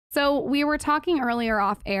So we were talking earlier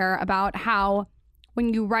off air about how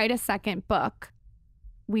when you write a second book,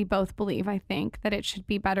 we both believe, I think, that it should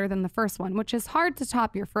be better than the first one, which is hard to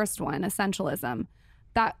top your first one, Essentialism.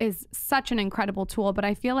 That is such an incredible tool, but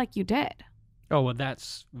I feel like you did. Oh, well,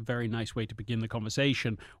 that's a very nice way to begin the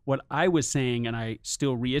conversation. What I was saying, and I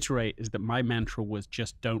still reiterate, is that my mantra was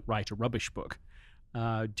just don't write a rubbish book.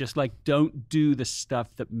 Just like don't do the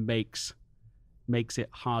stuff that makes it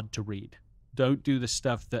hard to read. Don't do the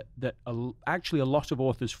stuff that actually a lot of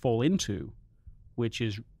authors fall into, which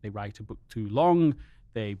is they write a book too long,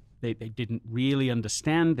 they didn't really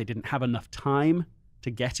understand, they didn't have enough time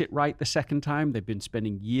to get it right the second time. They've been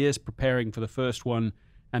spending years preparing for the first one,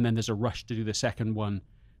 and then there's a rush to do the second one.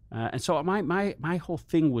 And so my whole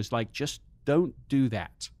thing was like, just don't do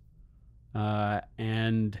that.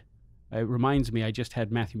 And it reminds me, I just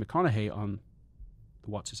had Matthew McConaughey on the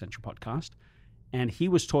What's Essential podcast, and he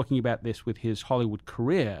was talking about this with his Hollywood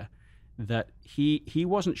career, that he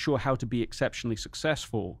wasn't sure how to be exceptionally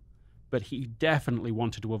successful, but he definitely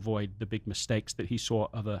wanted to avoid the big mistakes that he saw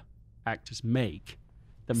other actors make.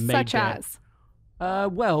 Such as?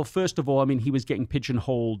 Well, first of all, I mean, he was getting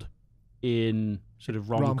pigeonholed in sort of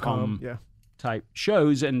rom-com type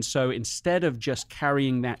shows. And so instead of just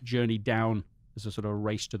carrying that journey down as a sort of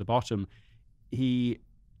race to the bottom, he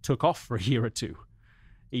took off for a year or two.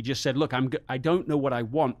 He just said, look, I don't know what I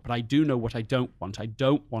want, but I do know what I don't want. I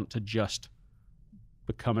don't want to just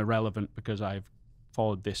become irrelevant because I've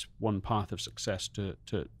followed this one path of success to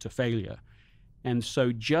failure. And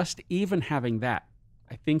so just even having that,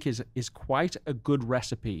 I think is quite a good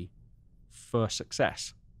recipe for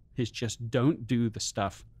success, is just don't do the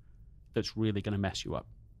stuff that's really going to mess you up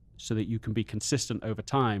so that you can be consistent over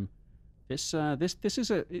time.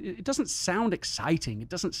 It doesn't sound exciting. It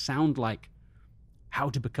doesn't sound like how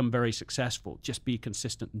to become very successful. Just be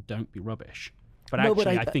consistent and don't be rubbish. But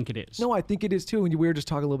I think it is. No, I think it is too. And we were just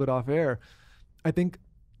talking a little bit off air. I think,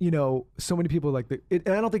 so many people and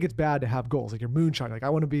I don't think it's bad to have goals, like your moonshine. Like I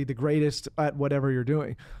want to be the greatest at whatever you're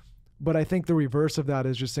doing. But I think the reverse of that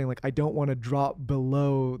is just saying like, I don't want to drop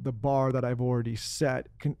below the bar that I've already set.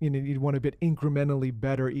 You want to get incrementally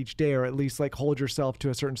better each day, or at least like hold yourself to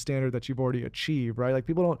a certain standard that you've already achieved, right? Like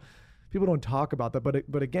people don't talk about that.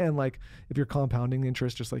 But again, like if you're compounding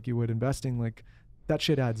interest, just like you would investing, like that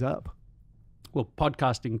shit adds up. Well,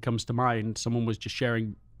 podcasting comes to mind. Someone was just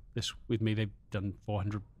sharing this with me. They've done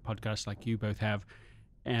 400 podcasts like you both have.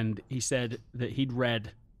 And he said that he'd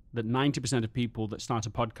read that 90% of people that start a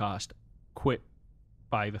podcast quit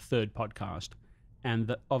by the third podcast. And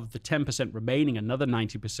that of the 10% remaining, another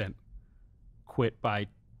 90% quit by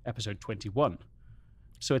episode 21.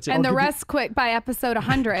 So and the rest quit by episode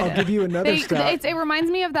 100. I'll give you another stat. It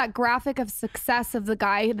reminds me of that graphic of success of the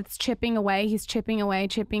guy that's chipping away. He's chipping away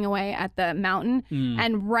at the mountain.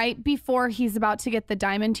 And right before he's about to get the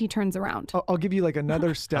diamond, he turns around. I'll give you like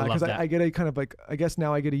another stat, because I get a kind of like, I guess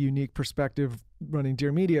now I get a unique perspective running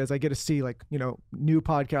Dear Media, as I get to see like, new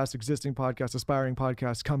podcasts, existing podcasts, aspiring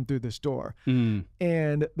podcasts come through this door.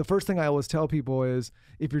 And the first thing I always tell people is,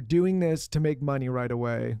 if you're doing this to make money right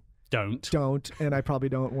away, Don't, and I probably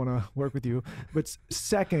don't want to work with you. But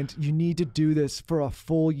second, you need to do this for a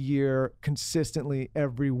full year consistently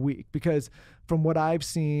every week, because from what I've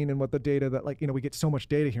seen and what the data that we get so much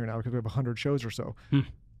data here now because we have 100 shows or so.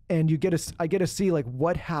 And I get to see like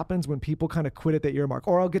what happens when people kind of quit at the year mark,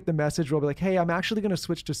 or I'll get the message where I'll be like, hey, I'm actually going to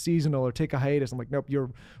switch to seasonal or take a hiatus. I'm like, nope,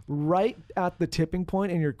 you're right at the tipping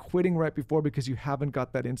point and you're quitting right before because you haven't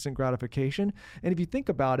got that instant gratification. And if you think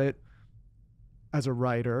about it, as a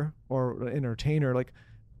writer or an entertainer, like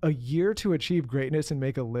a year to achieve greatness and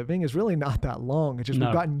make a living is really not that long. It's just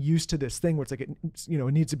we've gotten used to this thing where it's like, it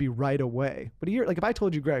needs to be right away. But a year, like if I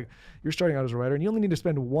told you, Greg, you're starting out as a writer and you only need to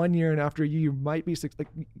spend 1 year, and after you might be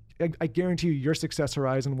like, I guarantee you your success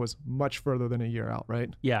horizon was much further than a year out, right?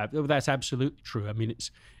 Yeah, that's absolutely true. I mean,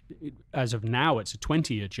 as of now, it's a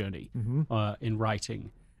 20-year journey in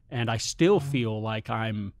writing. And I still feel like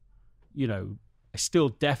I still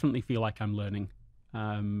definitely feel like I'm learning.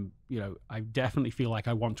 I definitely feel like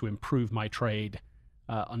I want to improve my trade,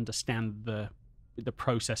 understand the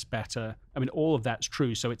process better. I mean, all of that's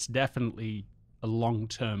true. So it's definitely a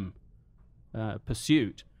long-term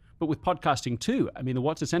pursuit. But with podcasting too, I mean, the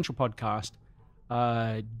What's Essential podcast,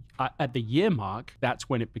 at the year mark, that's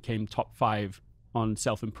when it became top 5 on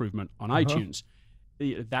self-improvement on iTunes.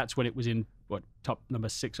 That's when it was in top number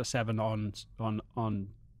 6 or 7 on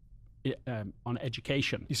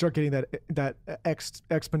education. You start getting that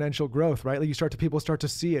exponential growth, right? Like people start to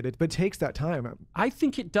see it, but it takes that time. I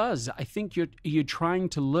think it does. I think you're trying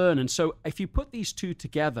to learn. And so if you put these two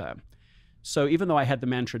together, So even though I had the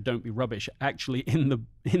mantra, don't be rubbish, actually in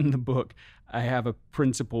the book, I have a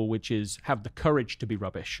principle which is have the courage to be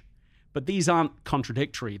rubbish. But these aren't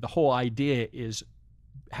contradictory. The whole idea is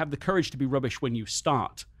have the courage to be rubbish when you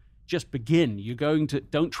start. Just begin.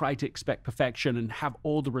 Don't try to expect perfection and have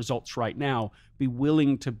all the results right now. Be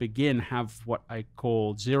willing to begin, have what I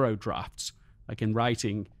call zero drafts. Like in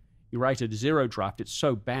writing, you write a zero draft, it's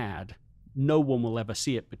so bad, no one will ever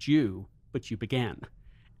see it but you began.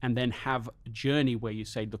 And then have a journey where you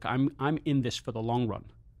say, look, I'm in this for the long run.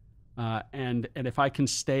 And if I can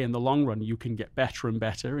stay in the long run, you can get better and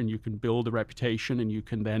better, and you can build a reputation, and you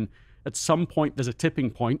can then, at some point, there's a tipping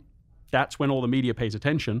point. That's when all the media pays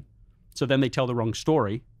attention. So then they tell the wrong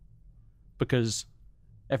story because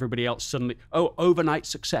everybody else suddenly, overnight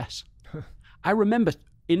success. I remember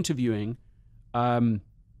interviewing I'm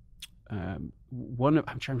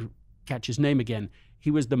trying to catch his name again.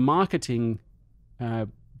 He was the marketing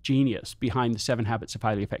genius behind the 7 Habits of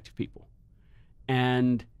Highly Effective People.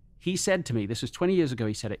 And he said to me, this was 20 years ago,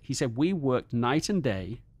 he said it, he said, we worked night and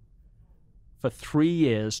day for 3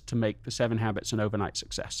 years to make the 7 Habits an overnight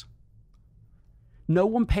success. No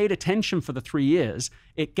one paid attention for the 3 years.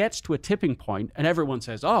 It gets to a tipping point and everyone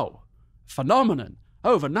says, oh, phenomenon,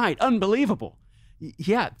 overnight, unbelievable.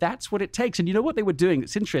 Yeah, that's what it takes. And you know what they were doing?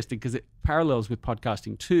 It's interesting because it parallels with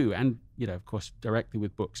podcasting too, and, of course, directly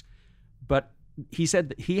with books. But he said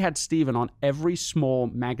that he had Stephen on every small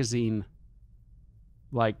magazine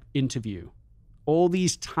interview. All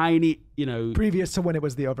these tiny, previous to when it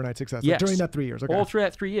was the overnight success. Yes. During that 3 years. Okay. All through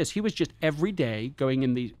that 3 years. He was just every day going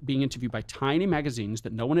in being interviewed by tiny magazines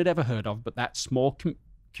that no one had ever heard of, but that small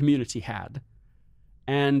community had.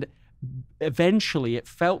 And eventually it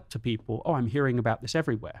felt to people, I'm hearing about this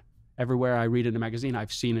everywhere. Everywhere I read in a magazine,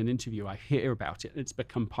 I've seen an interview, I hear about it. It's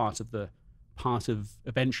become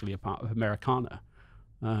eventually a part of Americana.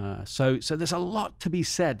 So there's a lot to be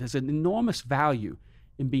said. There's an enormous value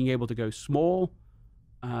in being able to go small,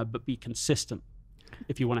 but be consistent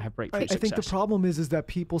if you want to have breakthrough success. I think the problem is that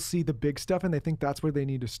people see the big stuff and they think that's where they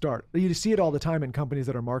need to start. You see it all the time in companies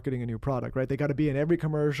that are marketing a new product, right? They got to be in every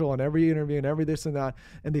commercial and every interview and every this and that,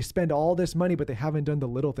 and they spend all this money, but they haven't done the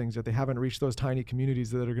little things yet. They haven't reached those tiny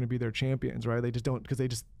communities that are going to be their champions, right? They just don't, because they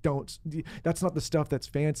just don't. That's not the stuff that's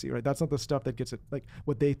fancy, right? That's not the stuff that gets it, like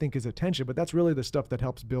what they think is attention, but that's really the stuff that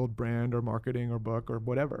helps build brand or marketing or book or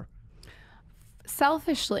whatever.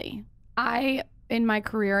 Selfishly, in my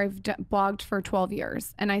career, I've blogged for 12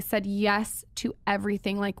 years, and I said yes to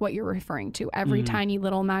everything like what you're referring to. Every tiny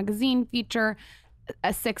little magazine feature, a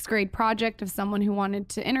 6th grade project of someone who wanted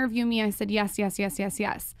to interview me. I said yes, yes, yes, yes,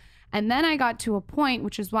 yes. And then I got to a point,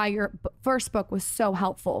 which is why your first book was so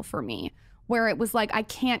helpful for me, where it was like, I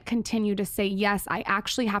can't continue to say yes. I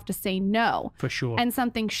actually have to say no. For sure. And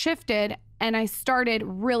something shifted, and I started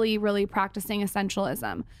really, really practicing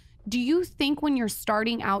essentialism. Do you think when you're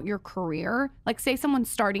starting out your career, like say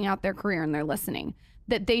someone's starting out their career and they're listening,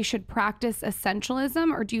 that they should practice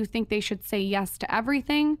essentialism, or do you think they should say yes to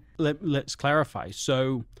everything? Let's clarify.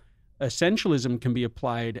 So essentialism can be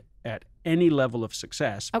applied at any level of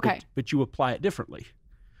success, okay, but you apply it differently.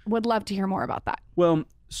 Would love to hear more about that. Well,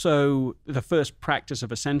 so the first practice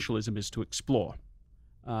of essentialism is to explore.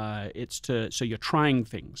 So you're trying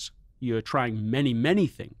things. You're trying many, many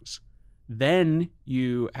things. Then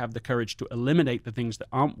you have the courage to eliminate the things that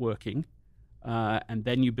aren't working, and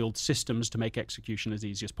then you build systems to make execution as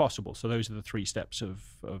easy as possible. So those are the 3 steps of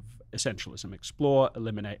essentialism: explore,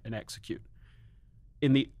 eliminate, and execute.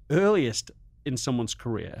 In the earliest in someone's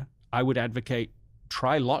career, I would advocate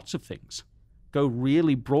try lots of things. Go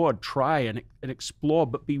really broad, try and explore,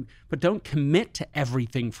 but don't commit to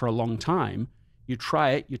everything for a long time. You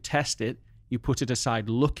try it, you test it, you put it aside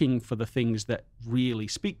looking for the things that really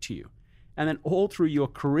speak to you. And then all through your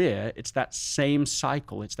career, it's that same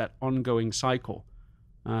cycle. It's that ongoing cycle.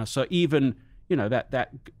 So even,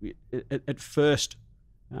 that at first,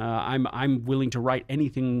 I'm willing to write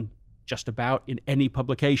anything just about in any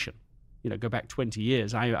publication. Go back 20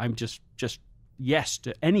 years. I'm just yes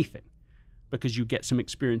to anything, because you get some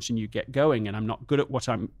experience and you get going. And I'm not good at what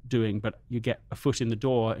I'm doing, but you get a foot in the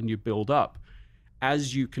door and you build up.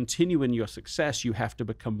 As you continue in your success, you have to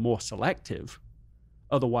become more selective.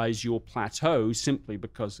 Otherwise, you'll plateau simply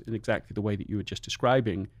because, in exactly the way that you were just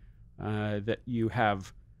describing, that you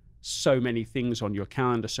have so many things on your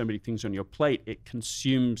calendar, so many things on your plate, it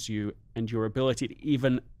consumes you, and your ability to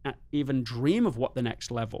even dream of what the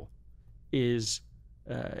next level is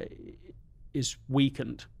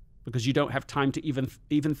weakened, because you don't have time to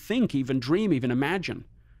even think, even dream, even imagine.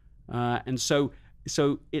 And so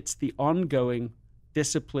it's the ongoing,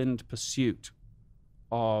 disciplined pursuit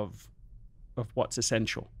of what's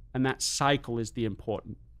essential. And that cycle is the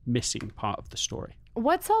important missing part of the story.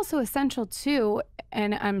 What's also essential too,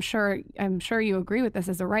 and I'm sure you agree with this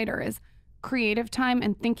as a writer, is creative time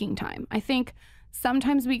and thinking time. I think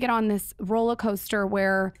sometimes we get on this roller coaster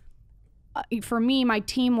where for me, my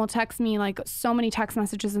team will text me like so many text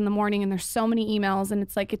messages in the morning and there's so many emails, and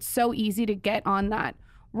it's like it's so easy to get on that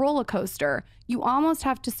roller coaster. You almost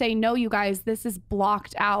have to say, no, you guys, this is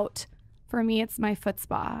blocked out. For me, it's my foot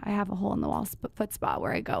spa. I have a hole in the wall foot spa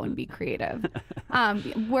where I go and be creative,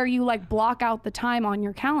 where you like block out the time on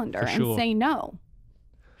your calendar and say no.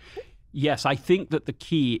 Yes, I think that the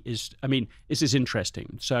key is, I mean, this is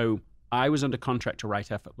interesting. So I was under contract to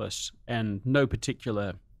write Effortless, and no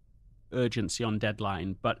particular urgency on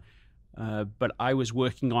deadline, but I was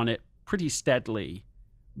working on it pretty steadily,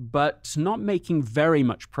 but not making very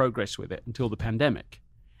much progress with it until the pandemic.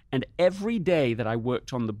 And every day that I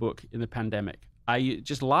worked on the book in the pandemic, I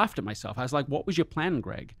just laughed at myself. I was like, what was your plan,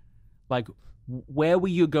 Greg? Like, where were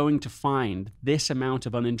you going to find this amount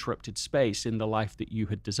of uninterrupted space in the life that you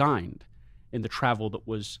had designed, in the travel that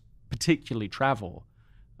was particularly travel?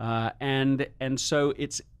 And so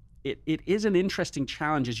it is an interesting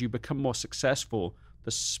challenge as you become more successful.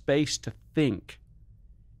 The space to think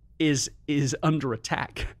is under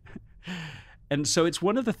attack. And so it's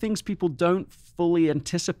one of the things people don't fully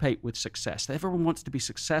anticipate with success. Everyone wants to be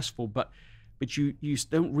successful, but you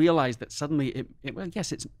don't realize that suddenly well,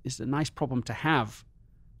 yes, it's a nice problem to have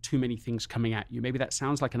too many things coming at you. Maybe that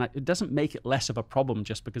sounds like it doesn't make it less of a problem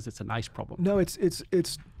just because it's a nice problem. No, it's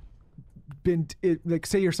been like,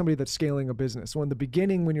 say you're somebody that's scaling a business. So in the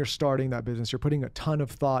beginning, when you're starting that business, you're putting a ton of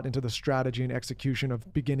thought into the strategy and execution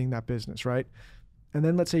of beginning that business, right? And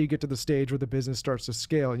then let's say you get to the stage where the business starts to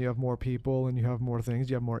scale and you have more people and you have more things,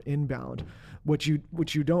 you have more inbound. What you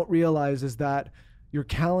don't realize is that your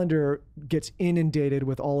calendar gets inundated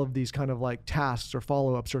with all of these kind of like tasks or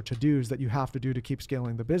follow-ups or to-dos that you have to do to keep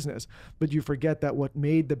scaling the business. But you forget that what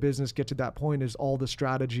made the business get to that point is all the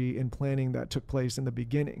strategy and planning that took place in the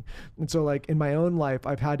beginning. And so like in my own life,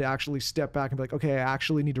 I've had to actually step back and be like, okay, I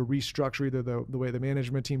actually need to restructure either the way the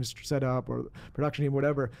management team's set up or the production team,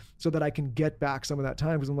 whatever, so that I can get back some of that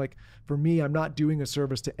time. Because I'm like, for me, I'm not doing a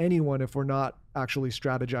service to anyone if we're not actually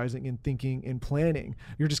strategizing and thinking and planning.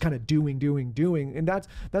 You're just kind of doing. And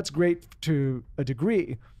that's great to a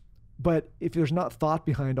degree. But if there's not thought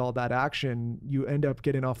behind all that action, you end up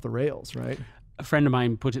getting off the rails, right? A friend of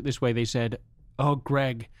mine put it this way. They said, oh,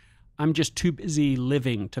 Greg, I'm just too busy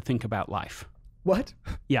living to think about life. What?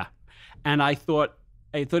 Yeah. And I thought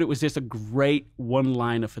it was just a great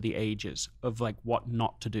one-liner for the ages of like what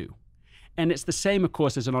not to do. And it's the same, of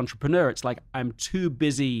course, as an entrepreneur. It's like I'm too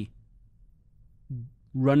busy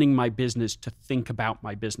running my business to think about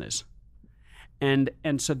my business. And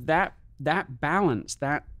so that balance,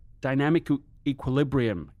 that dynamic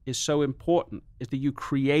equilibrium is so important, is that you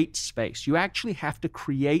create space. You actually have to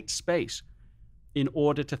create space in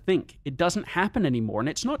order to think. It doesn't happen anymore. And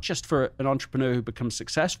it's not just for an entrepreneur who becomes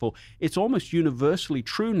successful. It's almost universally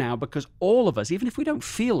true now, because all of us, even if we don't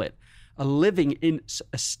feel it, are living in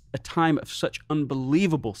a time of such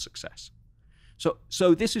unbelievable success.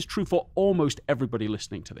 So this is true for almost everybody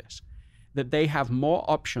listening to this, that they have more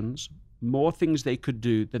options, more things they could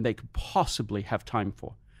do than they could possibly have time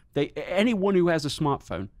for. Anyone who has a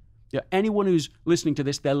smartphone, anyone who's listening to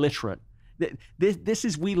this, they're literate.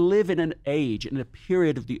 We live in an age, in a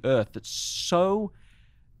period of the earth that's so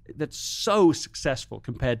successful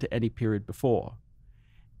compared to any period before.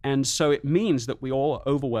 And so it means that we all are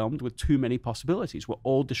overwhelmed with too many possibilities. We're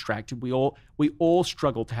all distracted. We all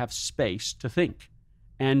struggle to have space to think.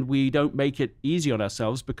 And we don't make it easy on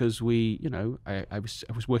ourselves because I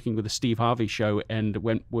was working with a Steve Harvey show and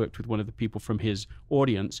worked with one of the people from his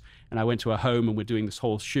audience. And I went to her home and we're doing this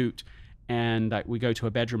whole shoot. And we go to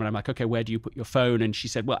her bedroom and I'm like, okay, where do you put your phone? And she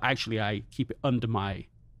said, well, actually, I keep it under my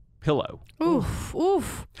pillow.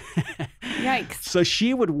 Oof. Yikes. So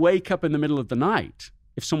she would wake up in the middle of the night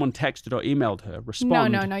if someone texted or emailed her,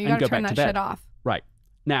 respond. No, you gotta turn that shit off. Right.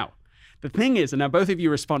 Now, the thing is, and now both of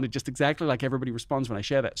you responded just exactly like everybody responds when I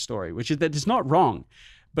share that story, which is that it's not wrong,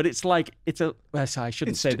 but it's like, I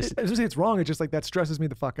shouldn't say this. I was say it's wrong. It's just like that stresses me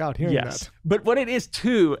the fuck out hearing that. But what it is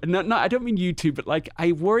too, and no, I don't mean you two, but like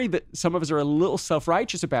I worry that some of us are a little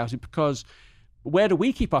self-righteous about it, because where do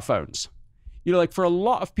we keep our phones? Like for a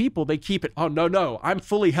lot of people, they keep it, oh, no, I'm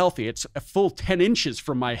fully healthy. It's a full 10 inches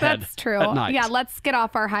from my head. That's true. At night. Yeah, let's get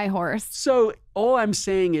off our high horse. So all I'm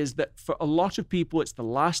saying is that for a lot of people, it's the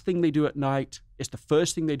last thing they do at night. It's the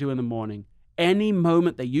first thing they do in the morning. Any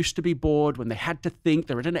moment they used to be bored, when they had to think,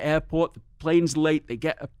 they're at an airport, the plane's late, they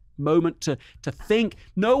get a moment to think.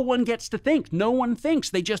 No one gets to think. No one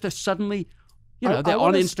thinks. They just are suddenly You know, they're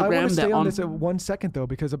on Instagram. I want to stay on this at 1 second though,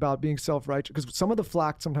 because about being self-righteous, because some of the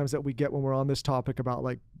flack sometimes that we get when we're on this topic about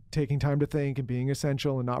like taking time to think and being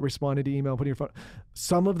essential and not responding to email, putting your phone,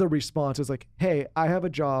 some of the response is like, hey, I have a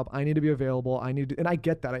job. I need to be available. And I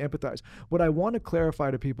get that. I empathize. What I want to clarify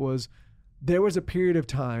to people is there was a period of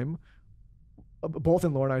time, both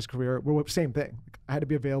in Laura and I's career, where same thing. I had to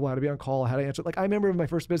be available, I had to be on call, I had to answer. Like I remember in my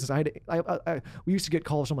first business, we used to get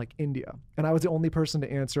calls from like India, and I was the only person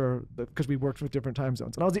to answer because we worked with different time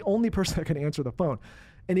zones, and I was the only person that could answer the phone.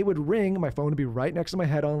 And it would ring, my phone would be right next to my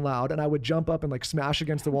head on loud, and I would jump up and like smash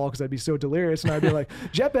against the wall because I'd be so delirious, and I'd be like,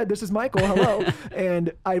 Jetbed, this is Michael, hello.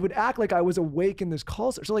 And I would act like I was awake in this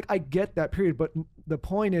call. So like I get that period, but the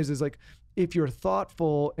point is like, if you're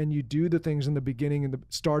thoughtful and you do the things in the beginning and the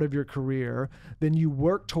start of your career, then you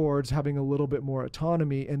work towards having a little bit more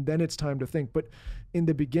autonomy, and then it's time to think. But in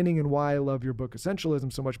the beginning, and why I love your book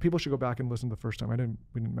Essentialism so much, people should go back and listen the first time. We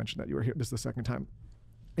didn't mention that you were here. This is the second time.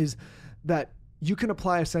 Is that you can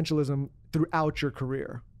apply essentialism throughout your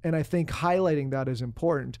career, and I think highlighting that is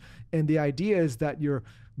important. And the idea is that you're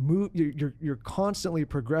constantly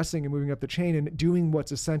progressing and moving up the chain and doing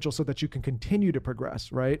what's essential so that you can continue to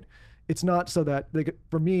progress, right? It's not so that,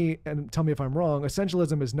 for me, and tell me if I'm wrong,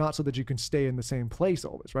 essentialism is not so that you can stay in the same place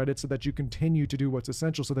always, right? It's so that you continue to do what's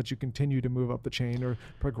essential so that you continue to move up the chain or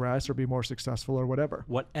progress or be more successful or whatever.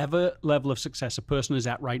 Whatever level of success a person is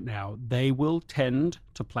at right now, they will tend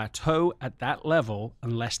to plateau at that level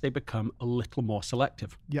unless they become a little more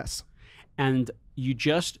selective. Yes. And you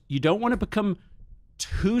don't want to become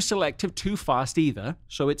too selective too fast either.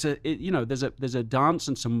 So there's a dance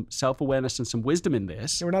and some self-awareness and some wisdom in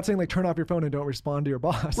this. And we're not saying like turn off your phone and don't respond to your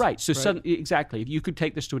boss. Right. So exactly. You could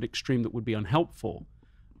take this to an extreme that would be unhelpful.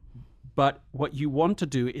 But what you want to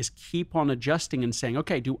do is keep on adjusting and saying,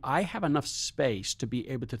 okay, do I have enough space to be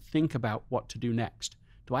able to think about what to do next?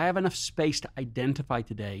 Do I have enough space to identify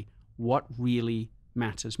today what really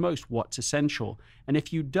matters most, what's essential? And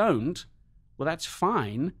if you don't, well, that's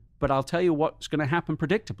fine. But I'll tell you what's going to happen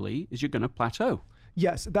predictably is you're going to plateau.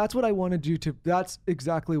 Yes, that's what I wanted you to. That's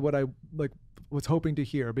exactly what I was hoping to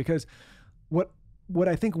hear, because what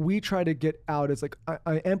I think we try to get out is like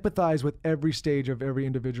I empathize with every stage of every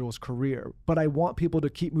individual's career, but I want people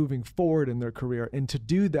to keep moving forward in their career, and to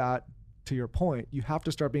do that, to your point, you have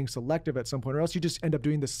to start being selective at some point, or else you just end up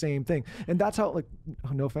doing the same thing. And that's how, like,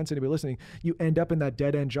 no offense to anybody listening, you end up in that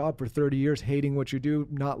dead end job for 30 years, hating what you do,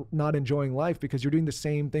 not enjoying life because you're doing the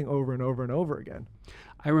same thing over and over and over again.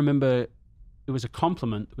 I remember it was a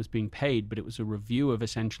compliment that was being paid, but it was a review of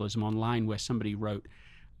Essentialism online where somebody wrote,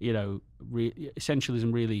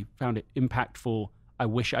 Essentialism really found it impactful. I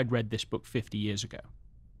wish I'd read this book 50 years ago.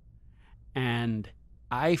 And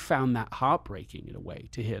I found that heartbreaking in a way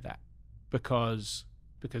to hear that. Because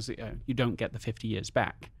you don't get the 50 years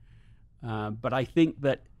back. But I think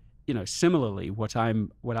that, similarly,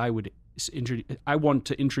 I want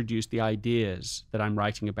to introduce the ideas that I'm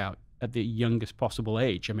writing about at the youngest possible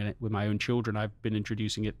age. I mean, with my own children, I've been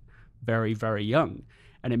introducing it very, very young.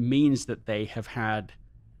 And it means that they have had,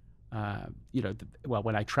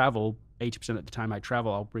 when I travel, 80% of the time I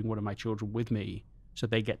travel, I'll bring one of my children with me so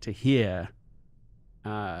they get to hear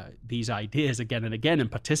these ideas again and again and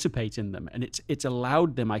participate in them. And it's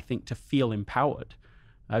allowed them, I think, to feel empowered.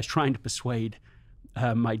 I was trying to persuade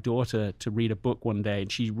my daughter to read a book one day,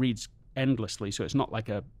 and she reads endlessly, so it's not like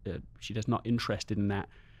she does not interested in that.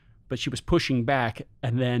 But she was pushing back,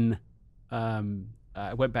 and then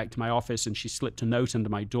I went back to my office, and she slipped a note under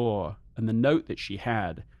my door. And the note that she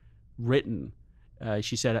had written,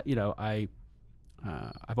 she said,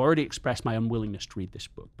 I've already expressed my unwillingness to read this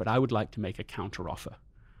book, but I would like to make a counteroffer.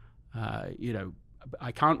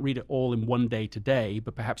 I can't read it all in one day today,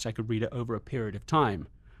 but perhaps I could read it over a period of time.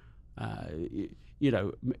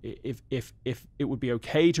 If it would be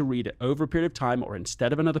okay to read it over a period of time or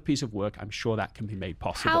instead of another piece of work, I'm sure that can be made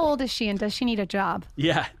possible. How old is she, and does she need a job?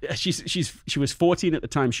 Yeah, she was 14 at the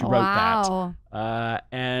time she wrote that.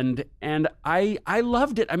 And I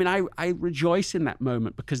loved it. I mean, I rejoice in that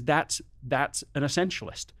moment because that's an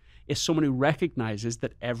essentialist. It's someone who recognizes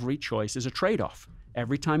that every choice is a trade-off.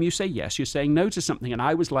 Every time you say yes, you're saying no to something. And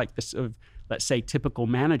I was like this sort of, let's say, typical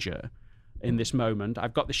manager in this moment.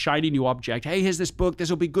 I've got the shiny new object. Hey, here's this book. This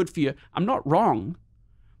will be good for you. I'm not wrong,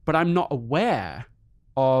 but I'm not aware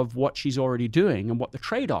of what she's already doing and what the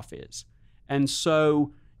trade-off is. And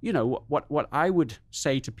so, what I would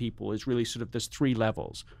say to people is really sort of there's three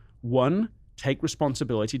levels. One, take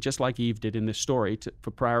responsibility, just like Eve did in this story,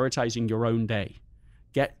 for prioritizing your own day.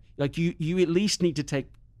 You at least need to take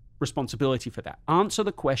responsibility for that. Answer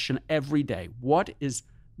the question every day. What is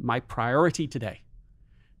my priority today?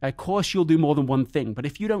 Of course, you'll do more than one thing, but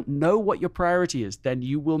if you don't know what your priority is, then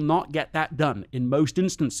you will not get that done in most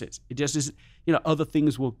instances. It just is, other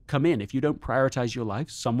things will come in. If you don't prioritize your life,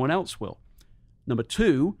 someone else will. Number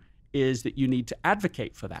 2 is that you need to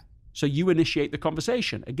advocate for that. So you initiate the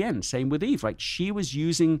conversation. Again, same with Eve, right? She was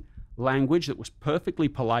using language that was perfectly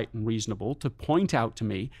polite and reasonable to point out to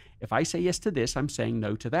me, if I say yes to this, I'm saying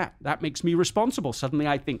no to that. That makes me responsible. Suddenly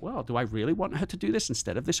I think, well, do I really want her to do this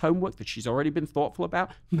instead of this homework that she's already been thoughtful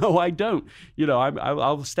about? No, I don't.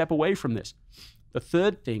 I'll step away from this. The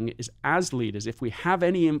third thing is, as leaders, if we have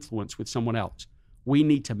any influence with someone else, we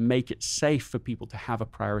need to make it safe for people to have a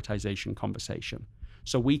prioritization conversation.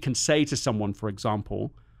 So we can say to someone, for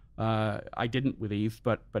example, I didn't with Eve,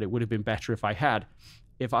 but it would have been better if I had.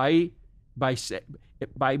 By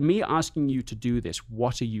me asking you to do this,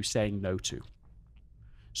 what are you saying no to?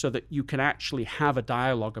 So that you can actually have a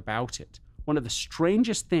dialogue about it. One of the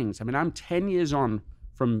strangest things, I'm 10 years on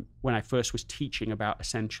from when I first was teaching about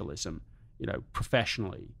essentialism,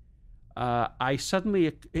 professionally.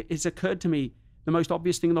 It's occurred to me the most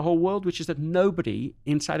obvious thing in the whole world, which is that nobody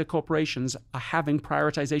inside of corporations are having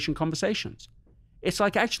prioritization conversations. It's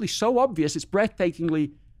like actually so obvious, it's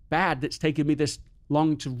breathtakingly bad that it's taken me this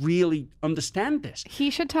long to really understand this. He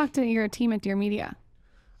should talk to your team at Dear Media.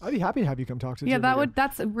 I'd be happy to have you come talk to Dear Media.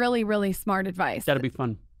 That's really, really smart advice. That'd be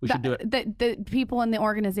fun. We should do it. The people in the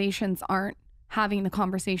organizations aren't having the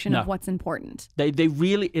conversation of what's important.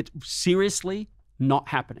 It's seriously not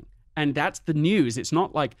happening. And that's the news. It's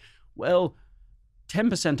not like,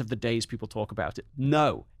 10% of the days people talk about it.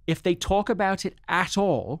 No. If they talk about it at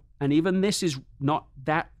all, and even this is not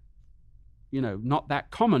that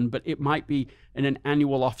common, but it might be in an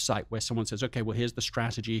annual offsite where someone says, okay, well, here's the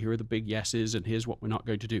strategy, here are the big yeses, and here's what we're not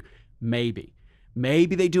going to do. Maybe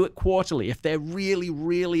they do it quarterly. If they're really,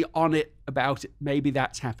 really on it about it, maybe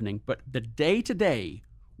that's happening. But the day-to-day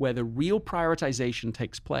where the real prioritization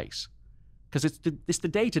takes place, because it's the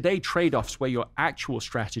day-to-day trade-offs where your actual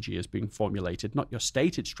strategy is being formulated, not your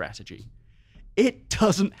stated strategy, it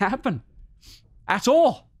doesn't happen at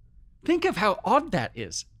all. Think of how odd that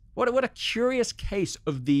is. What a curious case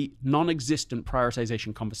of the non-existent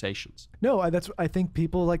prioritization conversations. No, I think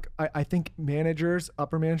people I think managers,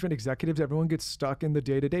 upper management, executives, everyone gets stuck in the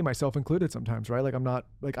day-to-day, myself included sometimes, right?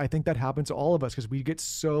 I think that happens to all of us because we get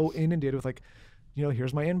so inundated with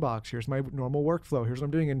here's my inbox, here's my normal workflow, here's what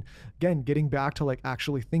I'm doing. And again, getting back to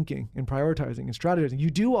actually thinking and prioritizing and strategizing. You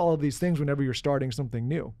do all of these things whenever you're starting something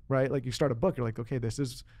new, right? Like you start a book, you're like, okay, this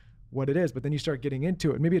is what it is, but then you start getting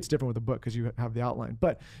into it. Maybe it's different with a book because you have the outline,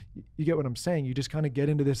 but you get what I'm saying. You just kind of get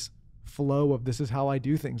into this flow of this is how I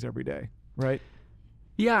do things every day, right?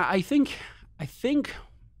 Yeah, I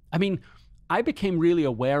became really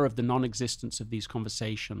aware of the non-existence of these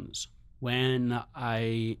conversations when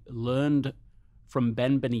I learned from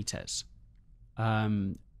Ben Benitez.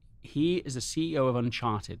 He is the CEO of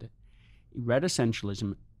Uncharted. He read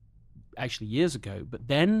Essentialism actually years ago, but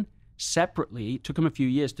then separately, it took him a few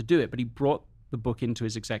years to do it, but he brought the book into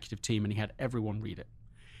his executive team and he had everyone read it.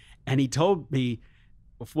 And he told me,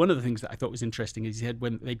 one of the things that I thought was interesting is he said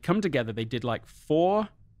when they'd come together, they did 4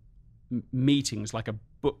 meetings, like a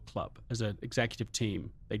book club as an executive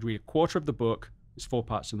team. They'd read a quarter of the book, there's 4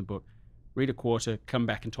 parts in the book, read a quarter, come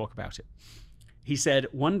back and talk about it. He said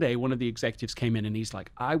one day one of the executives came in and he's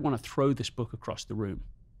like, I want to throw this book across the room,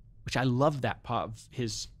 which I love that part of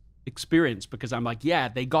his experience because I'm like, yeah,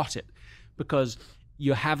 they got it. Because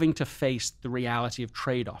you're having to face the reality of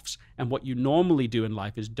trade-offs. And what you normally do in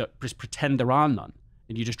life is just pretend there are none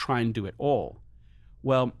and you just try and do it all.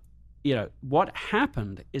 Well, what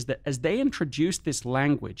happened is that as they introduced this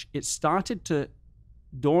language, it started to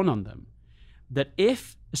dawn on them that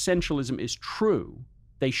if essentialism is true,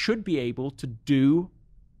 they should be able to do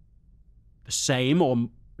the same, or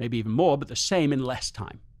maybe even more, but the same in less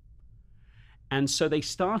time. And so they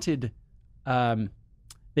started,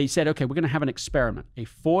 they said, okay, we're going to have an experiment, a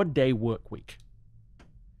 4-day work week.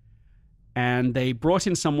 And they brought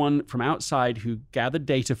in someone from outside who gathered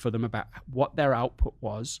data for them about what their output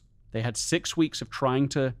was. They had 6 weeks of trying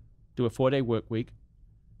to do a 4-day work week,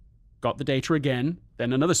 got the data again,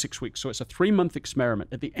 then another 6 weeks. So it's a 3-month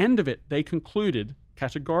experiment. At the end of it, they concluded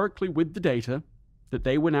categorically with the data that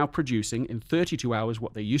they were now producing in 32 hours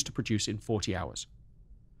what they used to produce in 40 hours.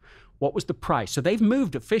 What was the price? So they've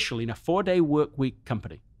moved officially in a 4-day work week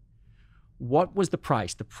company. What was the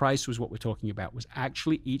price? The price was what we're talking about, was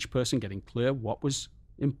actually each person getting clear what was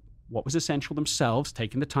essential themselves,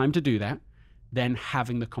 taking the time to do that, then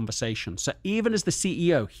having the conversation. So even as the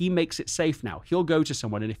CEO, he makes it safe now. He'll go to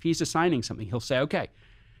someone, and if he's assigning something, he'll say, okay,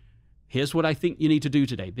 here's what I think you need to do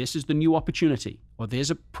today. This is the new opportunity, or there's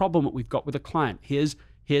a problem that we've got with a client. Here's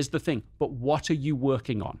Here's the thing, but what are you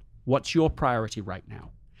working on? What's your priority right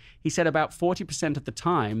now? He said about 40% of the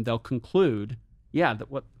time, they'll conclude, yeah, that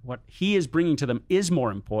what he is bringing to them is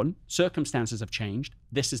more important. Circumstances have changed.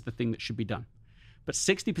 This is the thing that should be done. But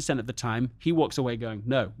 60% of the time, he walks away going,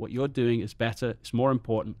 no, what you're doing is better. It's more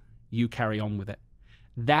important. You carry on with it.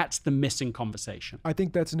 That's the missing conversation. I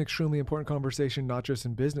think that's an extremely important conversation, not just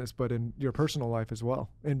in business, but in your personal life as well,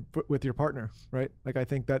 and with your partner, right? Like, I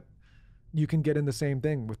think that you can get in the same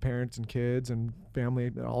thing with parents and kids and family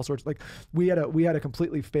and all sorts. Like, we had a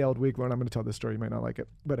completely failed week. Well, I'm going to tell this story. You might not like it,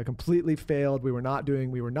 but a completely failed. We were not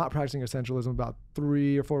practicing essentialism about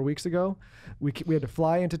 3 or 4 weeks ago. We had to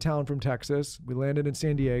fly into town from Texas. We landed in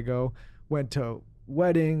San Diego, went to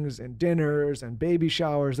weddings and dinners and baby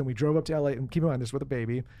showers, and we drove up to LA, and keep in mind this with a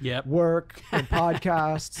baby. Yep. Work and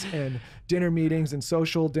podcasts and dinner meetings and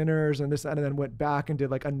social dinners and this, and then went back and did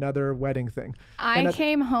like another wedding thing. I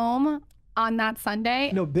came home on that Sunday.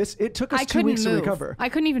 No, it took us 2 weeks to recover. I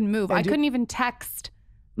couldn't even move. I couldn't even text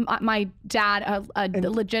my dad a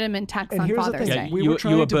legitimate text on Father's Day.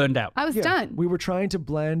 You were burned out. I was done. We were trying to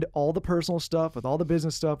blend all the personal stuff with all the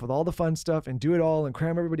business stuff, with all the fun stuff, and do it all and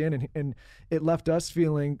cram everybody in. And it left us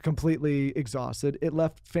feeling completely exhausted. It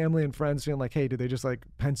left family and friends feeling like, hey, did they just like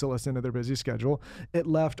pencil us into their busy schedule? It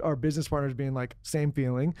left our business partners being like, same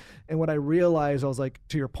feeling. And what I realized, I was like,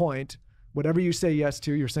 to your point, whatever you say yes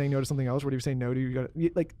to, you're saying no to something else. Whatever you say no to, you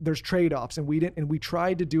got like, there's trade-offs, and we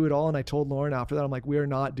tried to do it all. And I told Lauren after that, I'm like, we are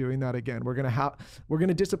not doing that again. We're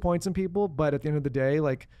gonna disappoint some people, but at the end of the day,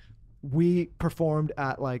 like, we performed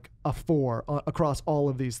at like a 4 across all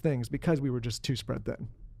of these things because we were just too spread thin.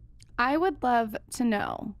 I would love to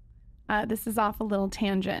know. This is off a little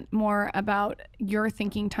tangent, more about your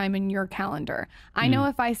thinking time in your calendar. I know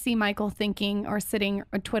if I see Michael thinking or sitting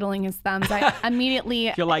or twiddling his thumbs, I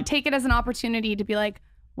immediately take it as an opportunity to be like,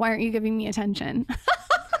 why aren't you giving me attention?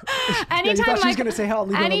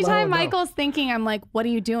 Anytime Michael's thinking, I'm like, what are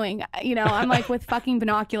you doing? You know, I'm like with fucking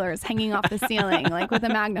binoculars hanging off the ceiling, like with a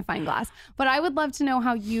magnifying glass. But I would love to know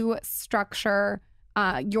how you structure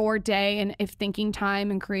your day, and if thinking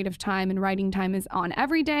time and creative time and writing time is on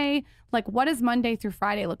every day. Like, what does Monday through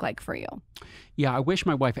Friday look like for you? Yeah, I wish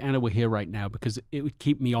my wife Anna were here right now, because it would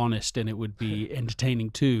keep me honest and it would be entertaining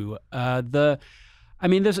too.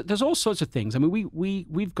 There's all sorts of things. I mean,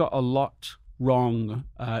 we've got a lot wrong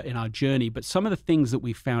in our journey, but some of the things that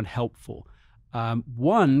we found helpful.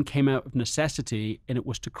 One came out of necessity, and it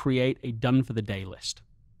was to create a done for the day list.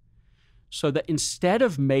 So that instead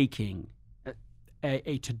of making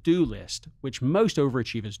a to-do list, which most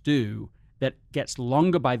overachievers do, that gets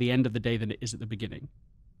longer by the end of the day than it is at the beginning.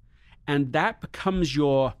 And that becomes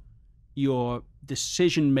your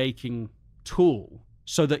decision-making tool,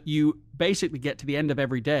 so that you basically get to the end of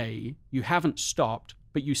every day, you haven't stopped,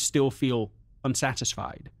 but you still feel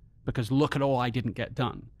unsatisfied because look at all I didn't get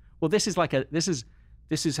done. Well, this is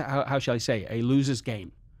how shall I say, a loser's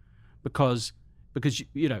game, because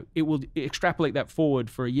you know, it will extrapolate that forward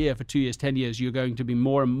for a year, for 2 years, 10 years. You're going to be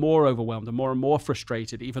more and more overwhelmed and more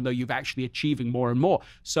frustrated, even though you've actually achieving more and more.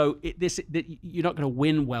 So you're not going to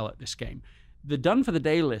win well at this game. The done for the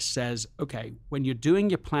day list says, okay, when you're doing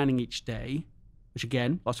your planning each day, which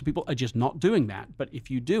again, lots of people are just not doing that. But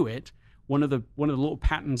if you do it, one of the little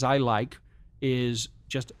patterns I like is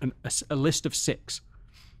just a list of 6,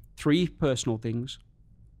 3 personal things,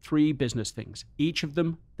 3 business things. Each of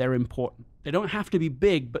them, they're important. They don't have to be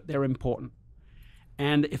big, but they're important.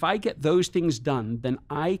 And if I get those things done, then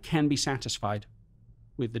I can be satisfied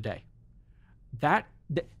with the day.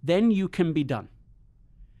 Then you can be done.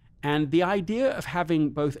 And the idea of having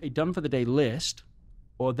both a done for the day list,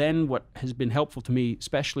 or then what has been helpful to me,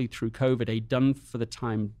 especially through COVID, a done for the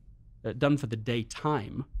day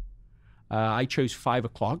time. I chose 5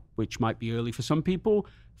 o'clock, which might be early for some people.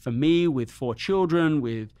 For me, with 4 children,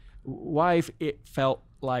 with wife, it felt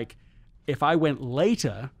like if I went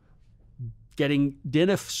later, getting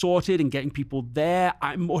dinner sorted and getting people there,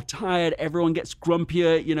 I'm more tired, everyone gets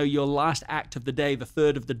grumpier, you know, your last act of the day, the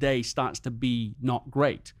third of the day starts to be not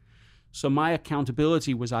great. So my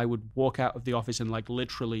accountability was I would walk out of the office and like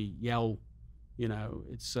literally yell, you know,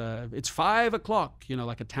 it's 5 o'clock, you know,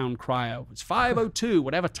 like a town crier. It's 5:02,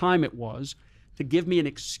 whatever time it was, to give me an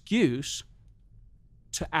excuse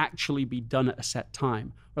to actually be done at a set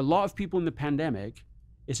time. A lot of people in the pandemic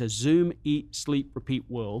is a Zoom, eat, sleep, repeat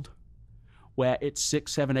world where it's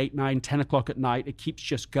 6, 7, 8, 9, 10 o'clock at night. It keeps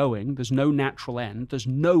just going. There's no natural end. There's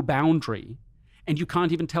no boundary. And you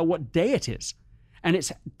can't even tell what day it is. And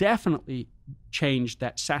it's definitely changed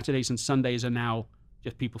that Saturdays and Sundays are now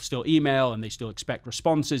just people still email and they still expect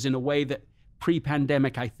responses in a way that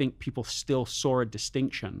pre-pandemic, I think people still saw a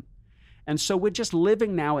distinction. And so we're just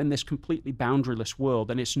living now in this completely boundaryless world,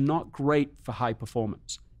 and it's not great for high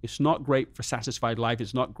performance. It's not great for satisfied life.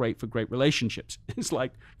 It's not great for great relationships. It's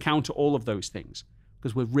like counter all of those things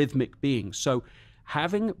because we're rhythmic beings. So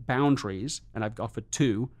having boundaries, and I've offered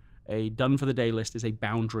two, a done for the day list is a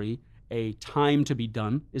boundary, a time to be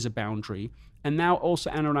done is a boundary. And now also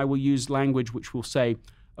Anna and I will use language which will say,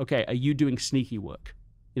 okay, are you doing sneaky work?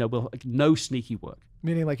 No sneaky work.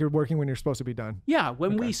 Meaning like you're working when you're supposed to be done. Yeah,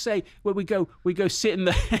 when we go sit in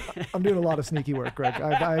the... I'm doing a lot of sneaky work, Greg.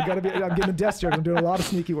 I'm getting a death stare. I'm doing a lot of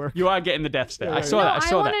sneaky work. You are getting the death stare. Yeah, I saw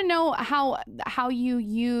that. I want to know how you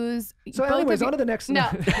use... So anyways, on to the next... No.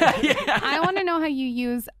 I want to know how you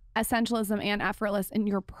use Essentialism and Effortless in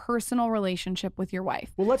your personal relationship with your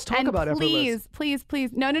wife. Well, let's talk about Effortless.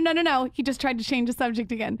 Please. No. He just tried to change the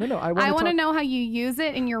subject again. No, I want to know how you use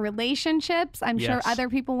it in your relationships. I'm sure other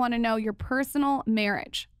people want to know your personal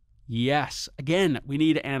marriage. Yes. Again, we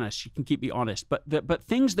need Anna. She can keep me honest. But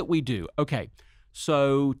things that we do. Okay.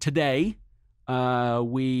 So today,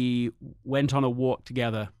 we went on a walk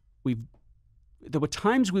together. There were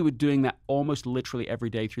times we were doing that almost literally every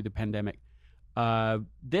day through the pandemic.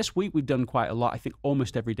 This week we've done quite a lot. I think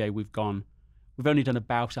almost every day we've only done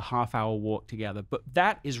about a half-hour walk together, but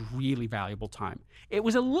that is really valuable time. It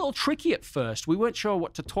was a little tricky at first. We weren't sure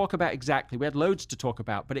what to talk about exactly. We had loads to talk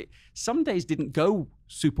about, but some days didn't go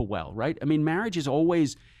super well, right? I mean, marriage is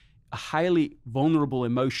always a highly vulnerable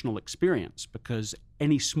emotional experience because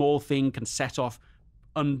any small thing can set off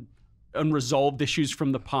unresolved issues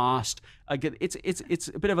from the past. It's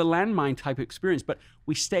a bit of a landmine type of experience, but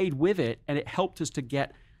we stayed with it, and it helped us to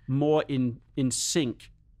get more in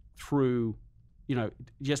sync through,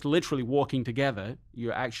 just literally walking together.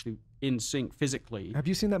 You're actually in sync physically. Have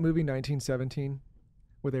you seen that movie 1917?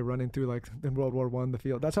 Where they running through like in World War I the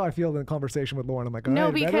field. That's how I feel in the conversation with Lauren. I'm like,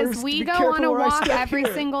 no, because we go on a walk every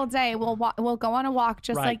single day. We'll go on a walk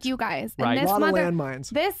just like you guys. And a lot of landmines.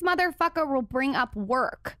 This motherfucker will bring up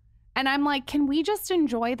work. And I'm like, can we just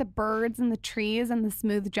enjoy the birds and the trees and the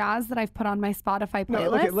smooth jazz that I've put on my Spotify playlist?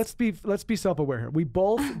 No, okay, let's be self-aware here. We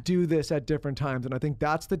both do this at different times, and I think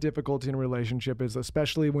that's the difficulty in a relationship, is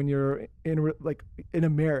especially when you're in a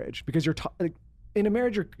marriage, because in a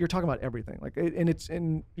marriage you're talking about everything, you're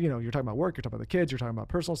talking about work, you're talking about the kids, you're talking about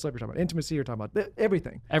personal stuff, you're talking about intimacy, you're talking about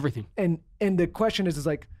everything. And the question is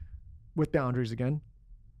like, with boundaries again,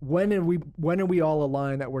 when are we all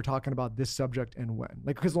aligned that we're talking about this subject, and when?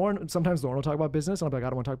 Like, because sometimes Lauren will talk about business, and I'll be like, I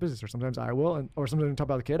don't want to talk business, or sometimes I will, or sometimes we'll talk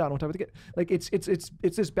about the kid, I don't want to talk about the kid. Like,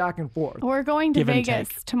 it's this back and forth. We're going to Vegas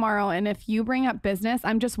tomorrow, and if you bring up business,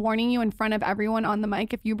 I'm just warning you in front of everyone on the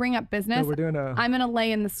mic. If you bring up business, I'm gonna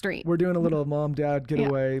lay in the street. We're doing a little mom-dad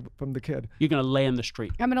getaway from the kid. You're gonna lay in the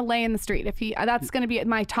street. I'm gonna lay in the street. That's gonna be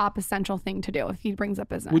my top essential thing to do if he brings up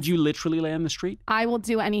business. Would you literally lay in the street? I will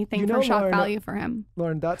do anything for shock value for him.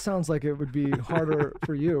 Lauren, that sounds like it would be harder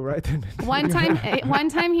for you, right? One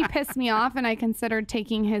time he pissed me off, and I considered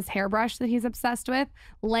taking his hairbrush that he's obsessed with,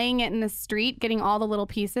 laying it in the street, getting all the little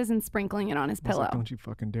pieces and sprinkling it on his pillow. Like, don't you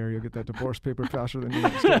fucking dare. You'll get that divorce paper faster than you.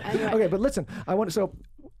 Okay, but listen,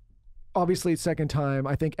 obviously, second time,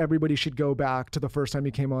 I think everybody should go back to the first time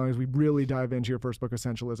you came on, as we really dive into your first book,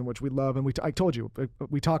 Essentialism, which we love. And I told you,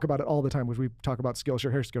 we talk about it all the time, which we talk about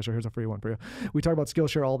Skillshare. Here's Skillshare. Here's a free one for you. We talk about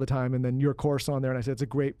Skillshare all the time, and then your course on there. And I said, it's a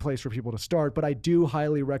great place for people to start, but I do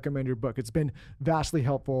highly recommend your book. It's been vastly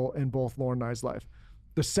helpful in both Lauren and I's life.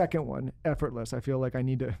 The second one, Effortless, I feel like I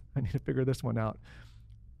need to figure this one out.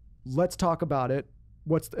 Let's talk about it.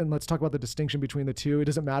 And let's talk about the distinction between the two. It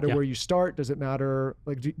doesn't matter where you start. Does it matter?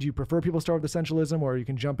 Like, do you prefer people start with Essentialism, or you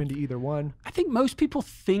can jump into either one? I think most people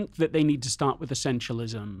think that they need to start with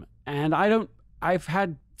Essentialism. And I've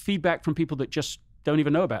had feedback from people that just don't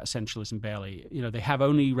even know about Essentialism barely. They have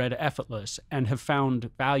only read Effortless and have found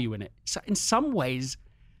value in it. So in some ways,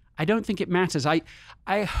 I don't think it matters.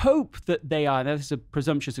 I hope that they are, that is a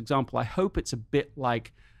presumptuous example, I hope it's a bit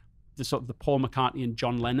like the sort of the Paul McCartney and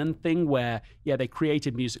John Lennon thing, where they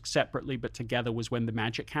created music separately, but together was when the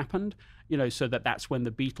magic happened, so that's when the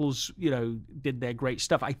Beatles did their great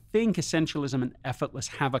stuff. I think Essentialism and Effortless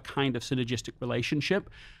have a kind of synergistic relationship,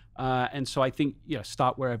 and so I think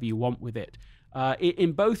start wherever you want with it.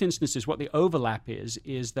 In both instances, what the overlap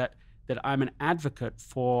is that I'm an advocate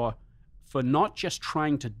for not just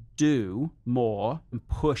trying to do more and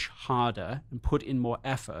push harder and put in more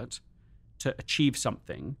effort to achieve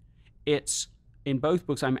something. It's, in both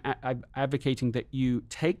books, I'm advocating that you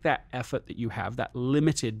take that effort that you have, that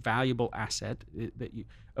limited, valuable asset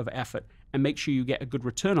of effort, and make sure you get a good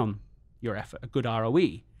return on your effort, a good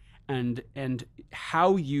ROE. And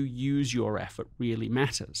how you use your effort really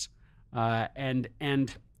matters. And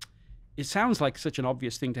it sounds like such an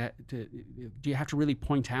obvious thing to do you have to really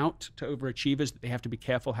point out to overachievers that they have to be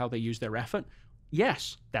careful how they use their effort?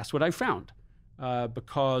 Yes, that's what I found.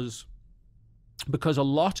 Because a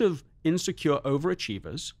lot of insecure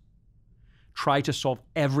overachievers try to solve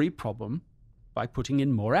every problem by putting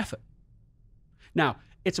in more effort. Now,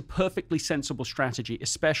 it's a perfectly sensible strategy,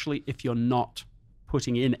 especially if you're not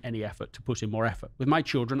putting in any effort to put in more effort. With my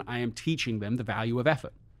children, I am teaching them the value of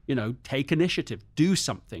effort. Take initiative, do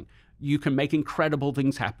something. You can make incredible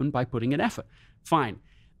things happen by putting in effort. Fine.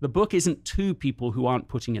 The book isn't to people who aren't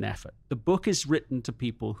putting in effort. The book is written to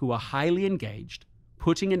people who are highly engaged,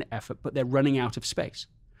 putting in effort, but they're running out of space.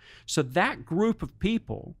 So that group of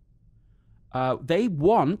people, they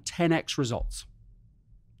want 10x results.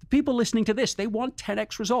 The people listening to this, they want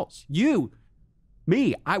 10x results. You,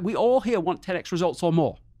 me, we all here want 10x results or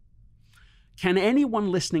more. Can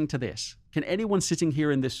anyone listening to this, can anyone sitting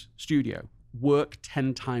here in this studio work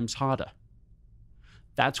 10 times harder?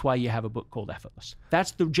 That's why you have a book called Effortless.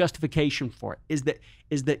 That's the justification for it, is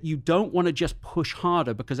that you don't want to just push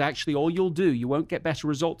harder, because actually all you'll do, you won't get better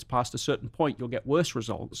results past a certain point, you'll get worse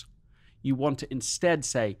results. You want to instead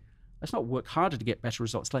say, let's not work harder to get better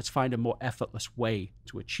results, let's find a more effortless way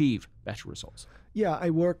to achieve better results. Yeah, I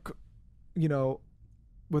work,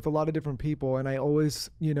 with a lot of different people, and I always,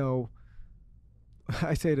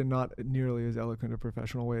 I say it in not nearly as eloquent a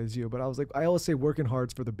professional way as you, but I always say working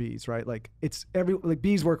hard's for the bees, right?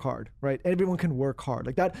 Bees work hard, right? Everyone can work hard.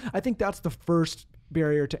 Like that, I think that's the first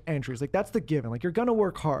barrier to entry. It's that's the given. You're going to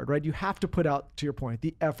work hard, right? You have to put out, to your point,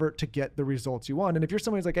 the effort to get the results you want. And if you're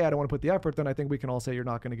somebody's like, hey, I don't want to put the effort, then I think we can all say you're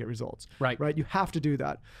not going to get results. Right. You have to do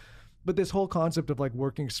that. But this whole concept of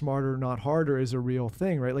working smarter, not harder, is a real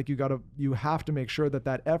thing, right? You have to make sure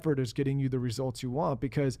that effort is getting you the results you want,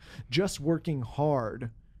 because just working hard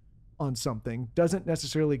on something doesn't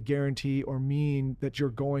necessarily guarantee or mean that you're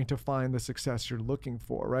going to find the success you're looking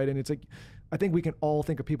for, right? And it's I think we can all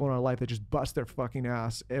think of people in our life that just bust their fucking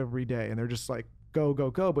ass every day, and they're just go, go,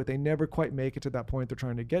 go, but they never quite make it to that point they're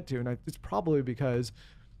trying to get to. And it's probably because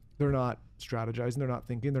they're not strategizing, they're not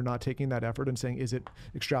thinking, they're not taking that effort and saying, is it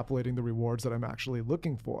extrapolating the rewards that I'm actually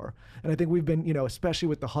looking for? And I think we've been, especially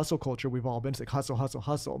with the hustle culture, we've all been hustle, hustle,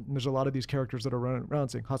 hustle. And there's a lot of these characters that are running around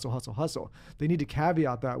saying hustle, hustle, hustle. They need to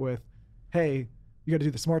caveat that with, hey, you got to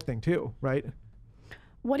do the smart thing too, right?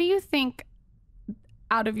 What do you think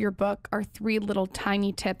out of your book are 3 little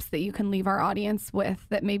tiny tips that you can leave our audience with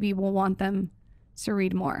that maybe will want them to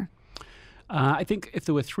read more? I think if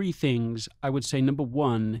there were 3 things, I would say number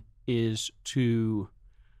 1 is to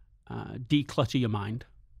declutter your mind.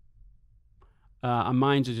 Our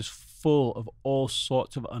minds are just full of all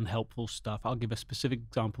sorts of unhelpful stuff. I'll give a specific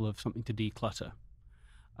example of something to declutter.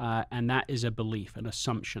 And that is a belief, an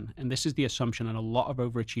assumption. And this is the assumption, and a lot of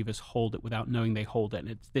overachievers hold it without knowing they hold it.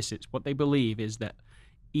 And it's what they believe is that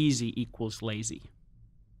easy equals lazy.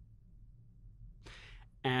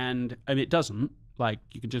 And it doesn't.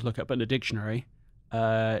 You can just look up in a dictionary.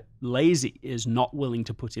 Lazy is not willing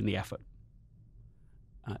to put in the effort.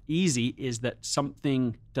 Easy is that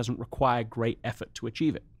something doesn't require great effort to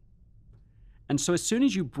achieve it. And so as soon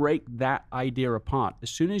as you break that idea apart, as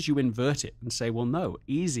soon as you invert it and say, well, no,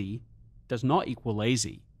 easy does not equal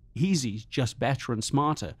lazy. Easy's just better and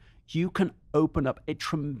smarter. You can open up a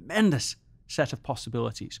tremendous set of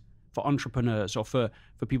possibilities for entrepreneurs or for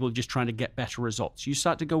people just trying to get better results. You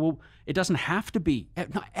start to go, well, it doesn't have to be,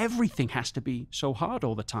 not everything has to be so hard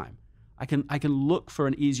all the time. I can look for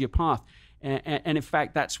an easier path. And in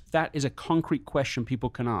fact, that is a concrete question people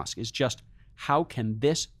can ask, is just, how can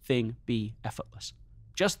this thing be effortless?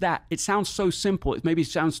 Just that. It sounds so simple. It maybe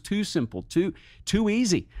sounds too simple, too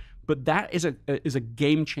easy. But that is a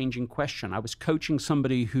game-changing question. I was coaching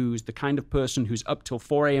somebody who's the kind of person who's up till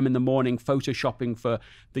 4 a.m. in the morning photoshopping for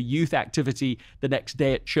the youth activity the next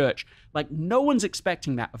day at church. No one's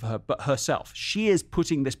expecting that of her but herself. She is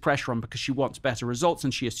putting this pressure on because she wants better results,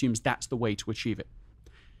 and she assumes that's the way to achieve it.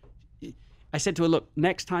 I said to her, look,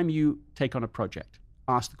 next time you take on a project,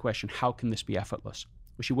 ask the question, how can this be effortless?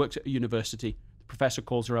 Well, she works at a university. The professor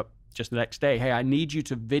calls her up just the next day. Hey, I need you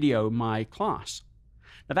to video my class.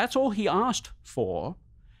 Now, that's all he asked for,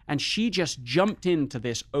 and she just jumped into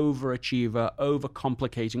this overachiever,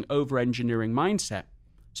 overcomplicating, over-engineering mindset.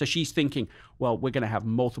 So she's thinking, well, we're going to have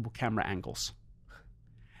multiple camera angles.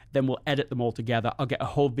 Then we'll edit them all together. I'll get a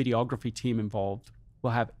whole videography team involved.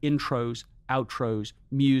 We'll have intros, outros,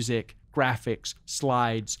 music, graphics,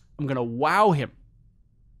 slides. I'm going to wow him.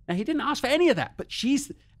 Now, he didn't ask for any of that, but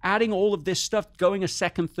she's adding all of this stuff, going a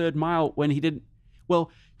second, third mile when he didn't.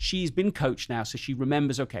 Well, she's been coached now, so she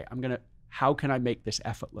remembers, okay, how can I make this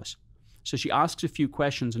effortless? So she asks a few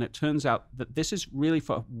questions, and it turns out that this is really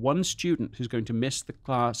for one student who's going to miss the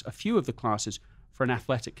class, a few of the classes, for an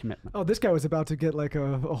athletic commitment. Oh, this guy was about to get like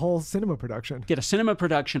a whole cinema production. Get a cinema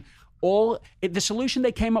production. The solution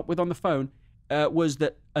they came up with on the phone was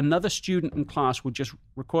that another student in class would just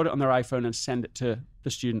record it on their iPhone and send it to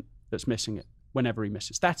the student that's missing it whenever he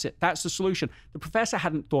misses. That's it. That's the solution. The professor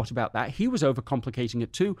hadn't thought about that. He was overcomplicating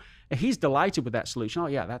it too. He's delighted with that solution. Oh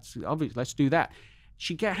yeah, that's obvious. Let's do that.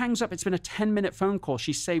 She hangs up. It's been a 10-minute phone call.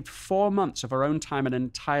 She saved 4 months of her own time and an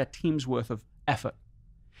entire team's worth of effort.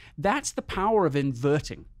 That's the power of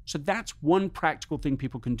inverting. So that's one practical thing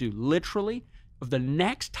people can do. Literally, of the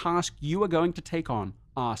next task you are going to take on,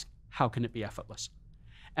 ask, how can it be effortless?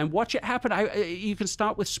 And watch it happen. You can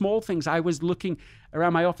start with small things. I was looking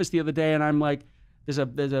around my office the other day, and I'm like, there's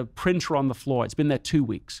a printer on the floor. It's been there 2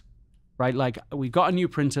 weeks, right? Like, we got a new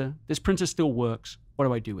printer. This printer still works. What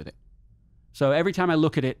do I do with it? So every time I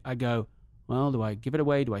look at it, I go, well, do I give it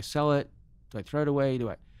away? Do I sell it? Do I throw it away?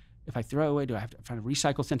 If I throw it away, do I have to find a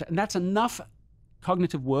recycle center? And that's enough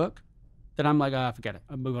cognitive work that I'm like, forget it.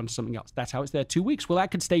 I'll move on to something else. That's how it's there 2 weeks. Well,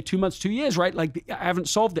 that could stay 2 months, 2 years, right? Like, I haven't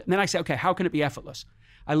solved it. And then I say, okay, how can it be effortless?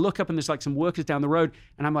 I look up and there's like some workers down the road,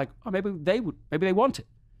 and I'm like, oh, maybe they want it.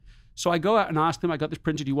 So I go out and ask them, I got this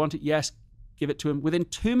printer, do you want it? Yes, give it to them. Within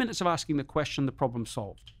 2 minutes of asking the question, the problem's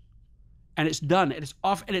solved. And it's done, it is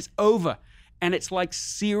off, and it's over. And it's like,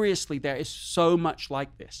 seriously, there is so much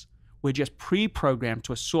like this. We're just pre-programmed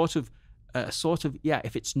to a sort of,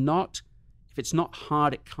 if it's not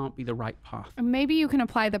hard, it can't be the right path. Maybe you can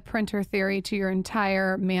apply the printer theory to your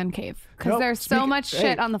entire man cave, because there's so much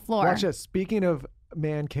shit on the floor. Watch this. Speaking of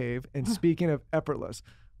man cave and speaking of effortless,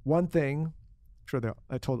 one thing,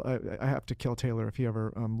 I have to kill Taylor if he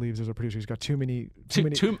ever leaves as a producer. He's got too many.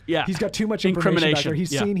 He's got too much information back there.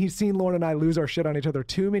 He's seen Lauren and I lose our shit on each other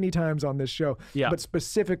too many times on this show. Yeah. But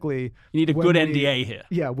specifically, you need a good NDA here.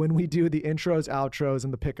 Yeah, when we do the intros, outros,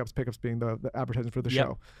 and the pickups being the advertising for the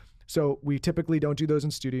show. So we typically don't do those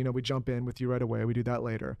in studio. We jump in with you right away. We do that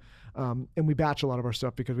later, and we batch a lot of our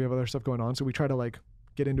stuff because we have other stuff going on. So we try to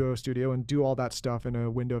get into a studio and do all that stuff in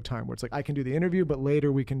a window of time where it's like I can do the interview, but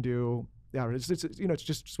later we can do. Yeah, it's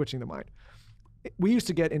just switching the mind. We used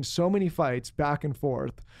to get in so many fights back and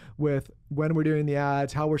forth with when we're doing the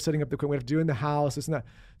ads, how we're setting up the equipment, we have to do in the house, this and that.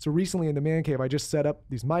 So recently in the man cave, I just set up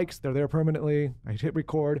these mics. They're there permanently. I hit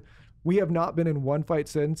record. We have not been in one fight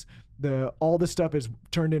since. All this stuff is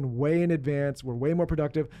turned in way in advance. We're way more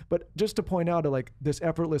productive. But just to point out this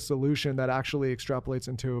effortless solution that actually extrapolates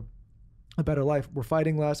into a better life. We're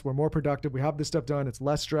fighting less. We're more productive. We have this stuff done. It's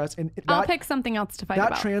less stress. And I'll pick something else to fight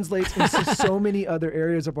about. That translates into so many other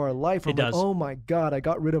areas of our life. It does. Oh my God, I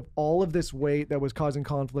got rid of all of this weight that was causing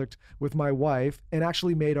conflict with my wife and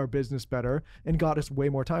actually made our business better and got us way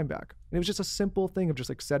more time back. And it was just a simple thing of just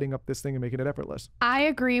setting up this thing and making it effortless. I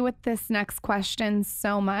agree with this next question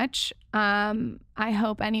so much. I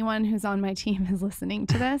hope anyone who's on my team is listening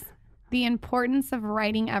to this. The importance of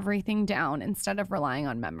writing everything down instead of relying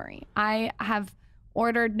on memory. I have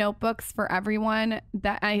ordered notebooks for everyone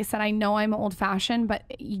that I said, I know I'm old fashioned, but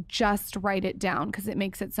you just write it down because it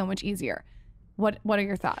makes it so much easier. What are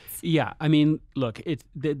your thoughts? Yeah, I mean, look, it's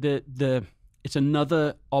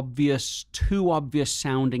another too obvious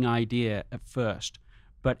sounding idea at first,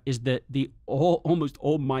 but is the almost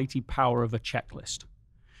almighty power of a checklist.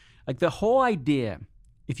 Like the whole idea,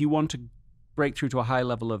 if you want to break through to a high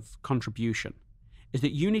level of contribution, is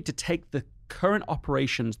that you need to take the current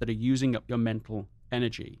operations that are using up your mental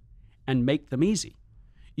energy and make them easy.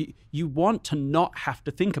 You want to not have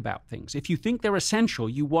to think about things. If you think they're essential,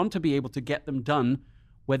 you want to be able to get them done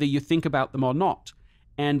whether you think about them or not.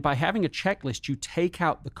 And by having a checklist, you take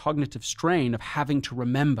out the cognitive strain of having to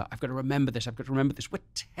remember. I've got to remember this. I've got to remember this. We're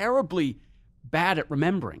terribly bad at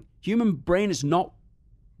remembering. Human brain is not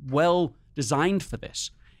well designed for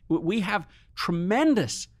this. We have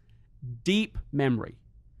tremendous deep memory,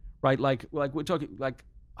 right? Like we're talking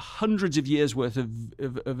hundreds of years worth of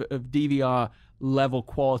DVR level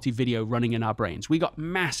quality video running in our brains. We got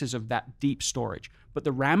masses of that deep storage. But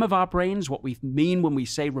the RAM of our brains, what we mean when we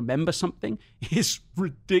say remember something, is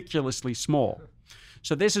ridiculously small.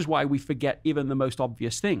 So this is why we forget even the most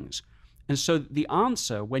obvious things. And so the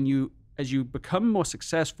answer, as you become more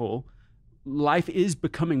successful, life is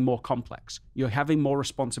becoming more complex. You're having more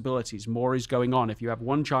responsibilities. More is going on. If you have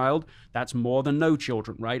one child, that's more than no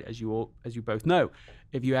children, right? As you both know.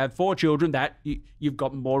 If you have 4 children, you've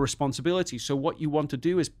got more responsibilities. So what you want to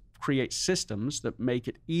do is create systems that make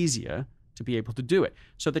it easier to be able to do it.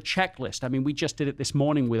 So the checklist. I mean, we just did it this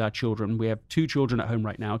morning with our children. We have 2 children at home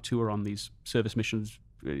right now. 2 are on these service missions,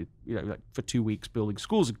 for 2 weeks building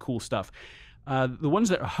schools and cool stuff. The ones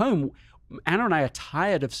that are home, Anna and I are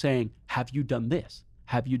tired of saying, have you done this?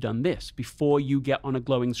 Have you done this? Before you get on a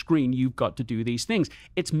glowing screen, you've got to do these things.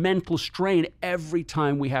 It's mental strain every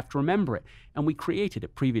time we have to remember it. And we created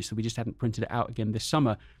it previously. We just hadn't printed it out again this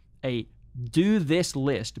summer. A do this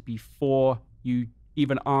list before you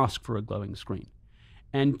even ask for a glowing screen.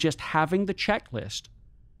 And just having the checklist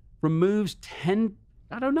removes 10,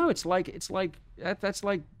 I don't know, that's like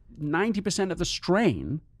 90% of the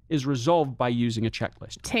strain is resolved by using a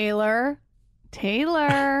checklist. Taylor,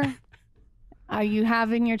 are you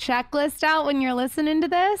having your checklist out when you're listening to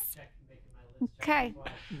this? Okay.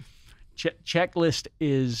 Checklist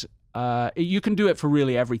is, you can do it for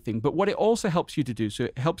really everything, but what it also helps you to do, so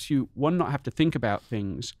it helps you, one, not have to think about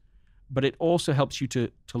things, but it also helps you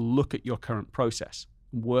to look at your current process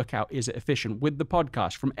and work out, is it efficient? With the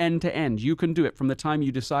podcast, from end to end, you can do it from the time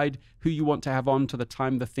you decide who you want to have on to the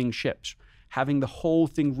time the thing ships. Having the whole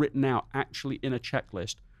thing written out actually in a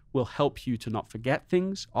checklist will help you to not forget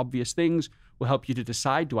things, obvious things, will help you to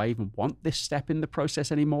decide, do I even want this step in the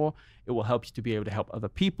process anymore? It will help you to be able to help other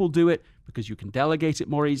people do it because you can delegate it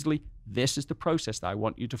more easily. This is the process that I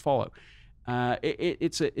want you to follow.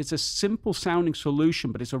 It's a simple sounding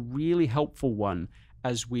solution, but it's a really helpful one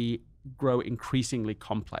as we grow increasingly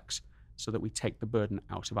complex so that we take the burden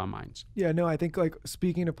out of our minds. Yeah, no, I think like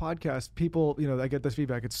speaking of podcasts, people, I get this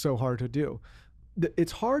feedback, it's so hard to do.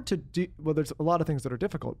 It's hard to do, well, there's a lot of things that are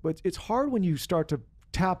difficult, but it's hard when you start to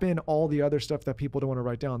tap in all the other stuff that people don't want to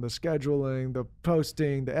write down, the scheduling, the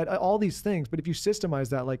posting, all these things. But if you systemize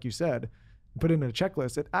that, like you said, put it in a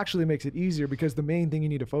checklist, it actually makes it easier because the main thing you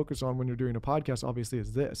need to focus on when you're doing a podcast, obviously,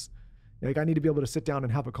 is this. Like, I need to be able to sit down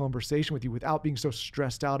and have a conversation with you without being so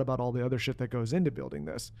stressed out about all the other shit that goes into building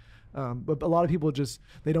this. But a lot of people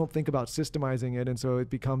they don't think about systemizing it. And so it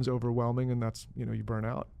becomes overwhelming, and that's, you burn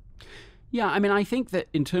out. Yeah, I mean, I think that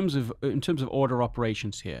in terms of order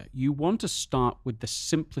operations here, you want to start with the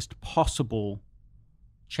simplest possible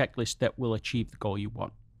checklist that will achieve the goal you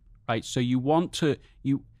want, right? So you want to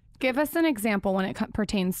give us an example when it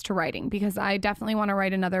pertains to writing, because I definitely want to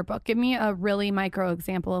write another book. Give me a really micro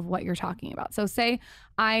example of what you're talking about. So say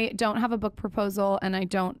I don't have a book proposal and I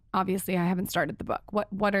haven't started the book.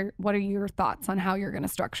 What are your thoughts on how you're going to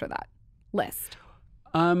structure that list?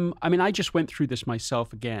 I mean, I just went through this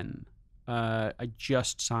myself again. I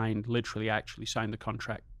just actually signed the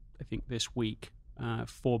contract, I think this week,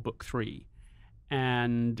 for book 3.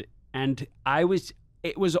 And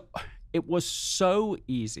it was so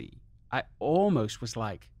easy. I almost was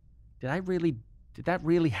like, did that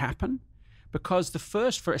really happen? Because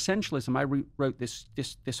for Essentialism, I wrote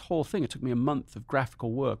this whole thing. It took me a month of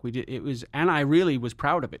graphical work. And I really was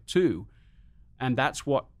proud of it too. And that's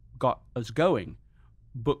what got us going.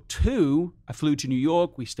 Book 2, I flew to New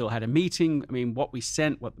York. We still had a meeting. I mean, what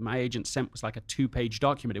my agent sent was like a 2-page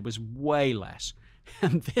document. It was way less.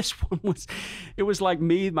 And this one was like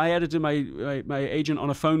me, my editor, my agent on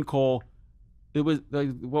a phone call. There was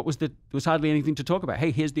hardly anything to talk about.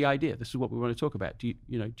 Hey, here's the idea. This is what we want to talk about. Do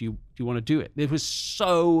you want to do it? It was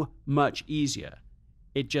so much easier.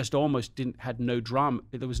 It just almost had no drama.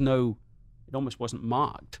 It almost wasn't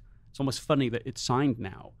marked. It's almost funny that it's signed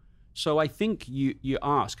now. So I think you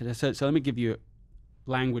ask, so let me give you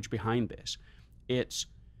language behind this. It's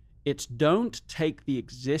don't take the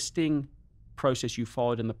existing process you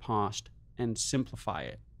followed in the past and simplify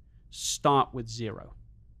it. Start with 0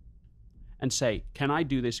 and say, can I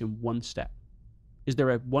do this in 1 step? Is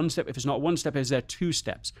there a 1 step? If it's not 1 step, is there 2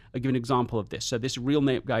 steps? I'll give an example of this. So this real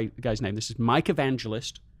guy's name, this is Mike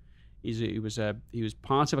Evangelist. He was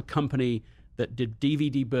part of a company that did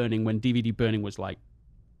DVD burning when DVD burning was like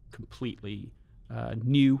completely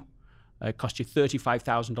new. It cost you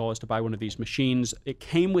 $35,000 to buy one of these machines. It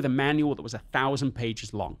came with a manual that was 1,000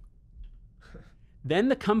 pages long. Then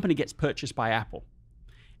the company gets purchased by Apple.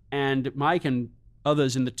 And Mike and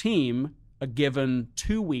others in the team are given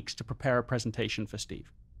 2 weeks to prepare a presentation for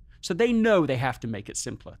Steve. So they know they have to make it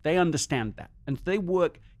simpler. They understand that. And they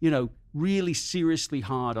work, really seriously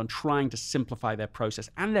hard on trying to simplify their process.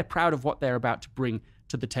 And they're proud of what they're about to bring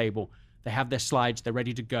to the table. They have their slides, they're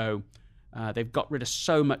ready to go. They've got rid of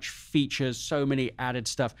so much features, so many added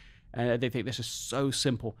stuff. They think this is so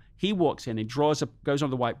simple. He walks in, goes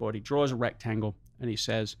on the whiteboard, he draws a rectangle, and he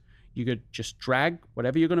says, you could just drag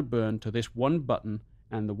whatever you're going to burn to this one button,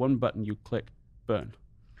 and the one button you click, burn.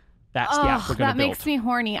 That's the app we're going to build. That makes me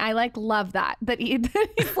horny. I love that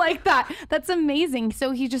he's like that. That's amazing.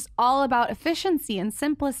 So he's just all about efficiency and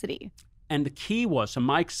simplicity. And the key was, so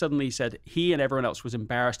Mike suddenly said he and everyone else was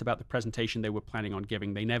embarrassed about the presentation they were planning on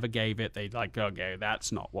giving. They never gave it. They'd like, okay,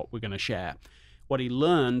 that's not what we're going to share. What he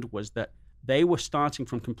learned was that They were starting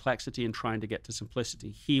from complexity and trying to get to simplicity.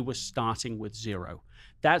 He was starting with 0.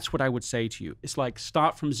 That's what I would say to you. It's like,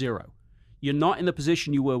 start from 0. You're not in the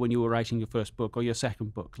position you were when you were writing your first book or your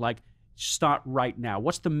second book. Like, start right now.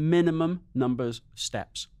 What's the minimum numbers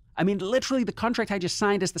steps? I mean, literally, the contract I just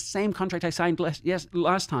signed is the same contract I signed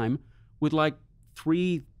last time, with like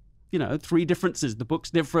 3 differences. The book's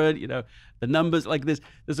different, the numbers, like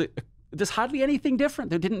there's hardly anything different.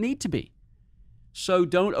 There didn't need to be. So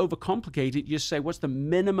don't overcomplicate it. Just say, what's the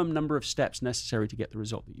minimum number of steps necessary to get the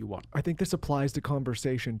result that you want? I think this applies to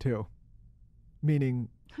conversation too. Meaning,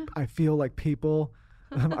 I feel like people,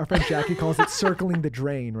 our friend Jackie calls it circling the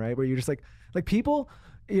drain, right? Where you're just like people,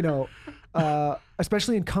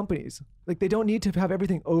 especially in companies, like they don't need to have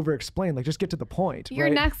everything over-explained. Like, just get to the point. Your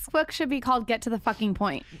next book should be called "Get to the Fucking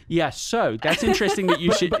Point." Yeah, so that's interesting that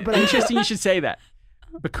you should. Interesting, you should say that.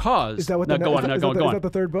 Because is that what go on. Is that the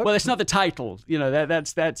third book? Well, it's not the title.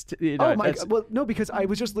 That's oh my God. Well, no, because I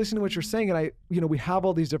was just listening to what you're saying, and we have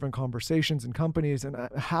all these different conversations in companies, and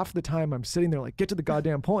half the time I'm sitting there like, get to the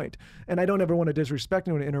goddamn point. And I don't ever want to disrespect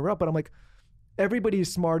anyone, to interrupt, but I'm like, everybody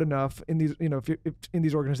is smart enough in these, if in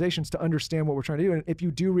these organizations to understand what we're trying to do. And if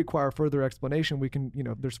you do require further explanation, we can,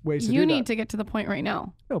 there's ways to do that. You need to get to the point right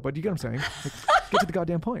now. No, but you get what I'm saying. Like, get to the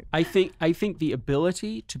goddamn point. I think the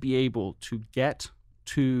ability to be able to get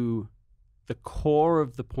to the core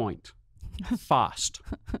of the point fast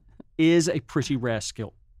is a pretty rare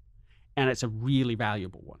skill, and it's a really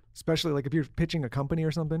valuable one. Especially like if you're pitching a company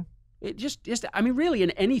or something. It just I mean, really, in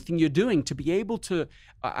anything you're doing, to be able to,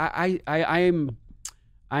 I'm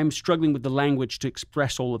struggling with the language to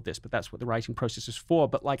express all of this, but that's what the writing process is for.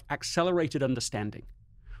 But like accelerated understanding,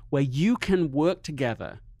 where you can work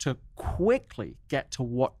together to quickly get to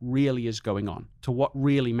what really is going on, to what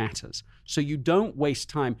really matters. So you don't waste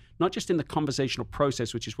time, not just in the conversational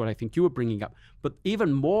process, which is what I think you were bringing up, but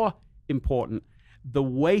even more important, the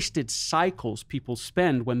wasted cycles people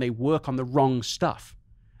spend when they work on the wrong stuff.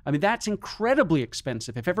 I mean, that's incredibly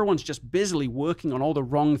expensive. If everyone's just busily working on all the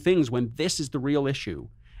wrong things when this is the real issue,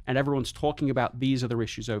 and everyone's talking about these other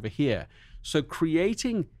issues over here. So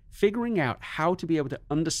figuring out how to be able to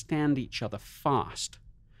understand each other fast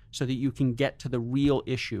so that you can get to the real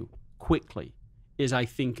issue quickly is, I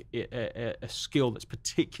think, a skill that's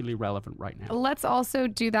particularly relevant right now. Let's also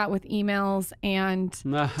do that with emails and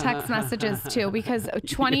text messages too, because a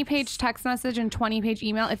 20-page text message and 20-page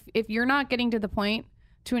email, if you're not getting to the point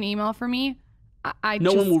to an email for me,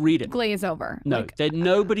 no one will read it. Glaze over. No,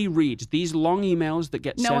 nobody reads these long emails that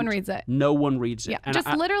get sent. No one reads it. No one reads it. Yeah, and just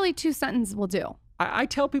literally 2 sentences will do. I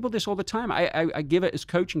tell people this all the time. I give it as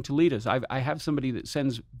coaching to leaders. I have somebody that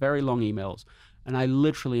sends very long emails, and I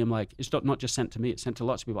literally am like, it's not just sent to me, it's sent to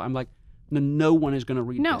lots of people. I'm like, no one is going to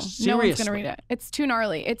read this. Seriously. No one's going to read it. It's too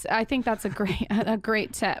gnarly. I think that's a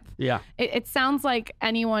great tip. Yeah. It sounds like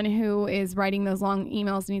anyone who is writing those long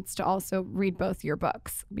emails needs to also read both your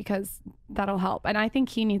books, because that'll help. And I think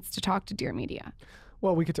he needs to talk to Dear Media.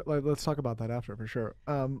 Well, let's talk about that after, for sure.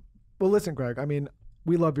 Well, listen, Greg, I mean,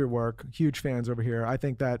 we love your work. Huge fans over here. I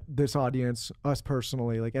think that this audience, us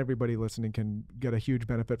personally, like everybody listening, can get a huge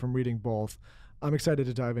benefit from reading both. I'm excited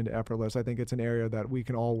to dive into Effortless. I think it's an area that we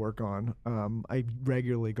can all work on. I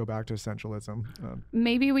regularly go back to essentialism.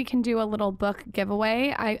 Maybe we can do a little book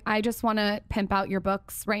giveaway. I just want to pimp out your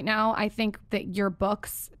books right now. I think that your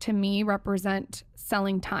books, to me, represent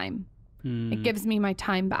selling time. It gives me my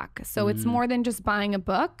time back. So it's more than just buying a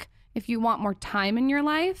book. If you want more time in your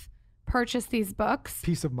life, purchase these books.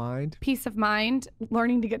 Peace of mind,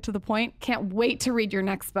 learning to get to the point. Can't wait to read your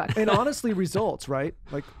next book. And honestly, results, right?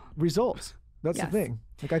 Like results. That's the thing.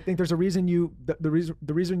 Like, I think there's a reason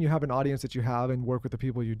the reason you have an audience that you have and work with the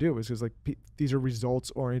people you do is because like these are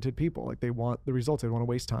results oriented people. Like, they want the results. They don't want to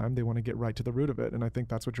waste time. They want to get right to the root of it. And I think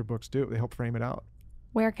that's what your books do. They help frame it out.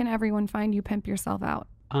 Where can everyone find you pimp yourself out?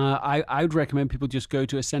 I would recommend people just go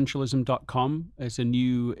to essentialism.com. It's a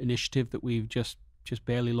new initiative that we've just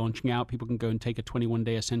barely launching out. People can go and take a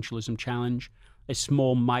 21-day essentialism challenge. A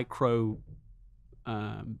small micro,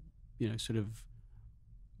 sort of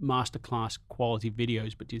masterclass quality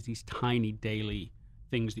videos, but there's these tiny daily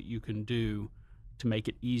things that you can do to make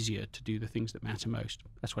it easier to do the things that matter most.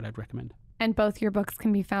 That's what I'd recommend. And both your books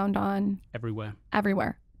can be found on everywhere.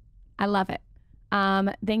 I love it.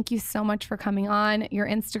 Thank you so much for coming on. Your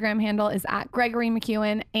Instagram handle is @Gregory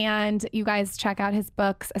McKeown, and you guys check out his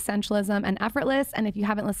books, Essentialism and Effortless. And if you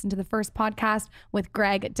haven't listened to the first podcast with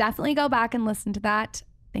Greg, definitely go back and listen to that.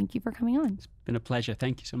 Thank you for coming on. It's been a pleasure.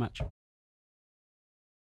 Thank you so much.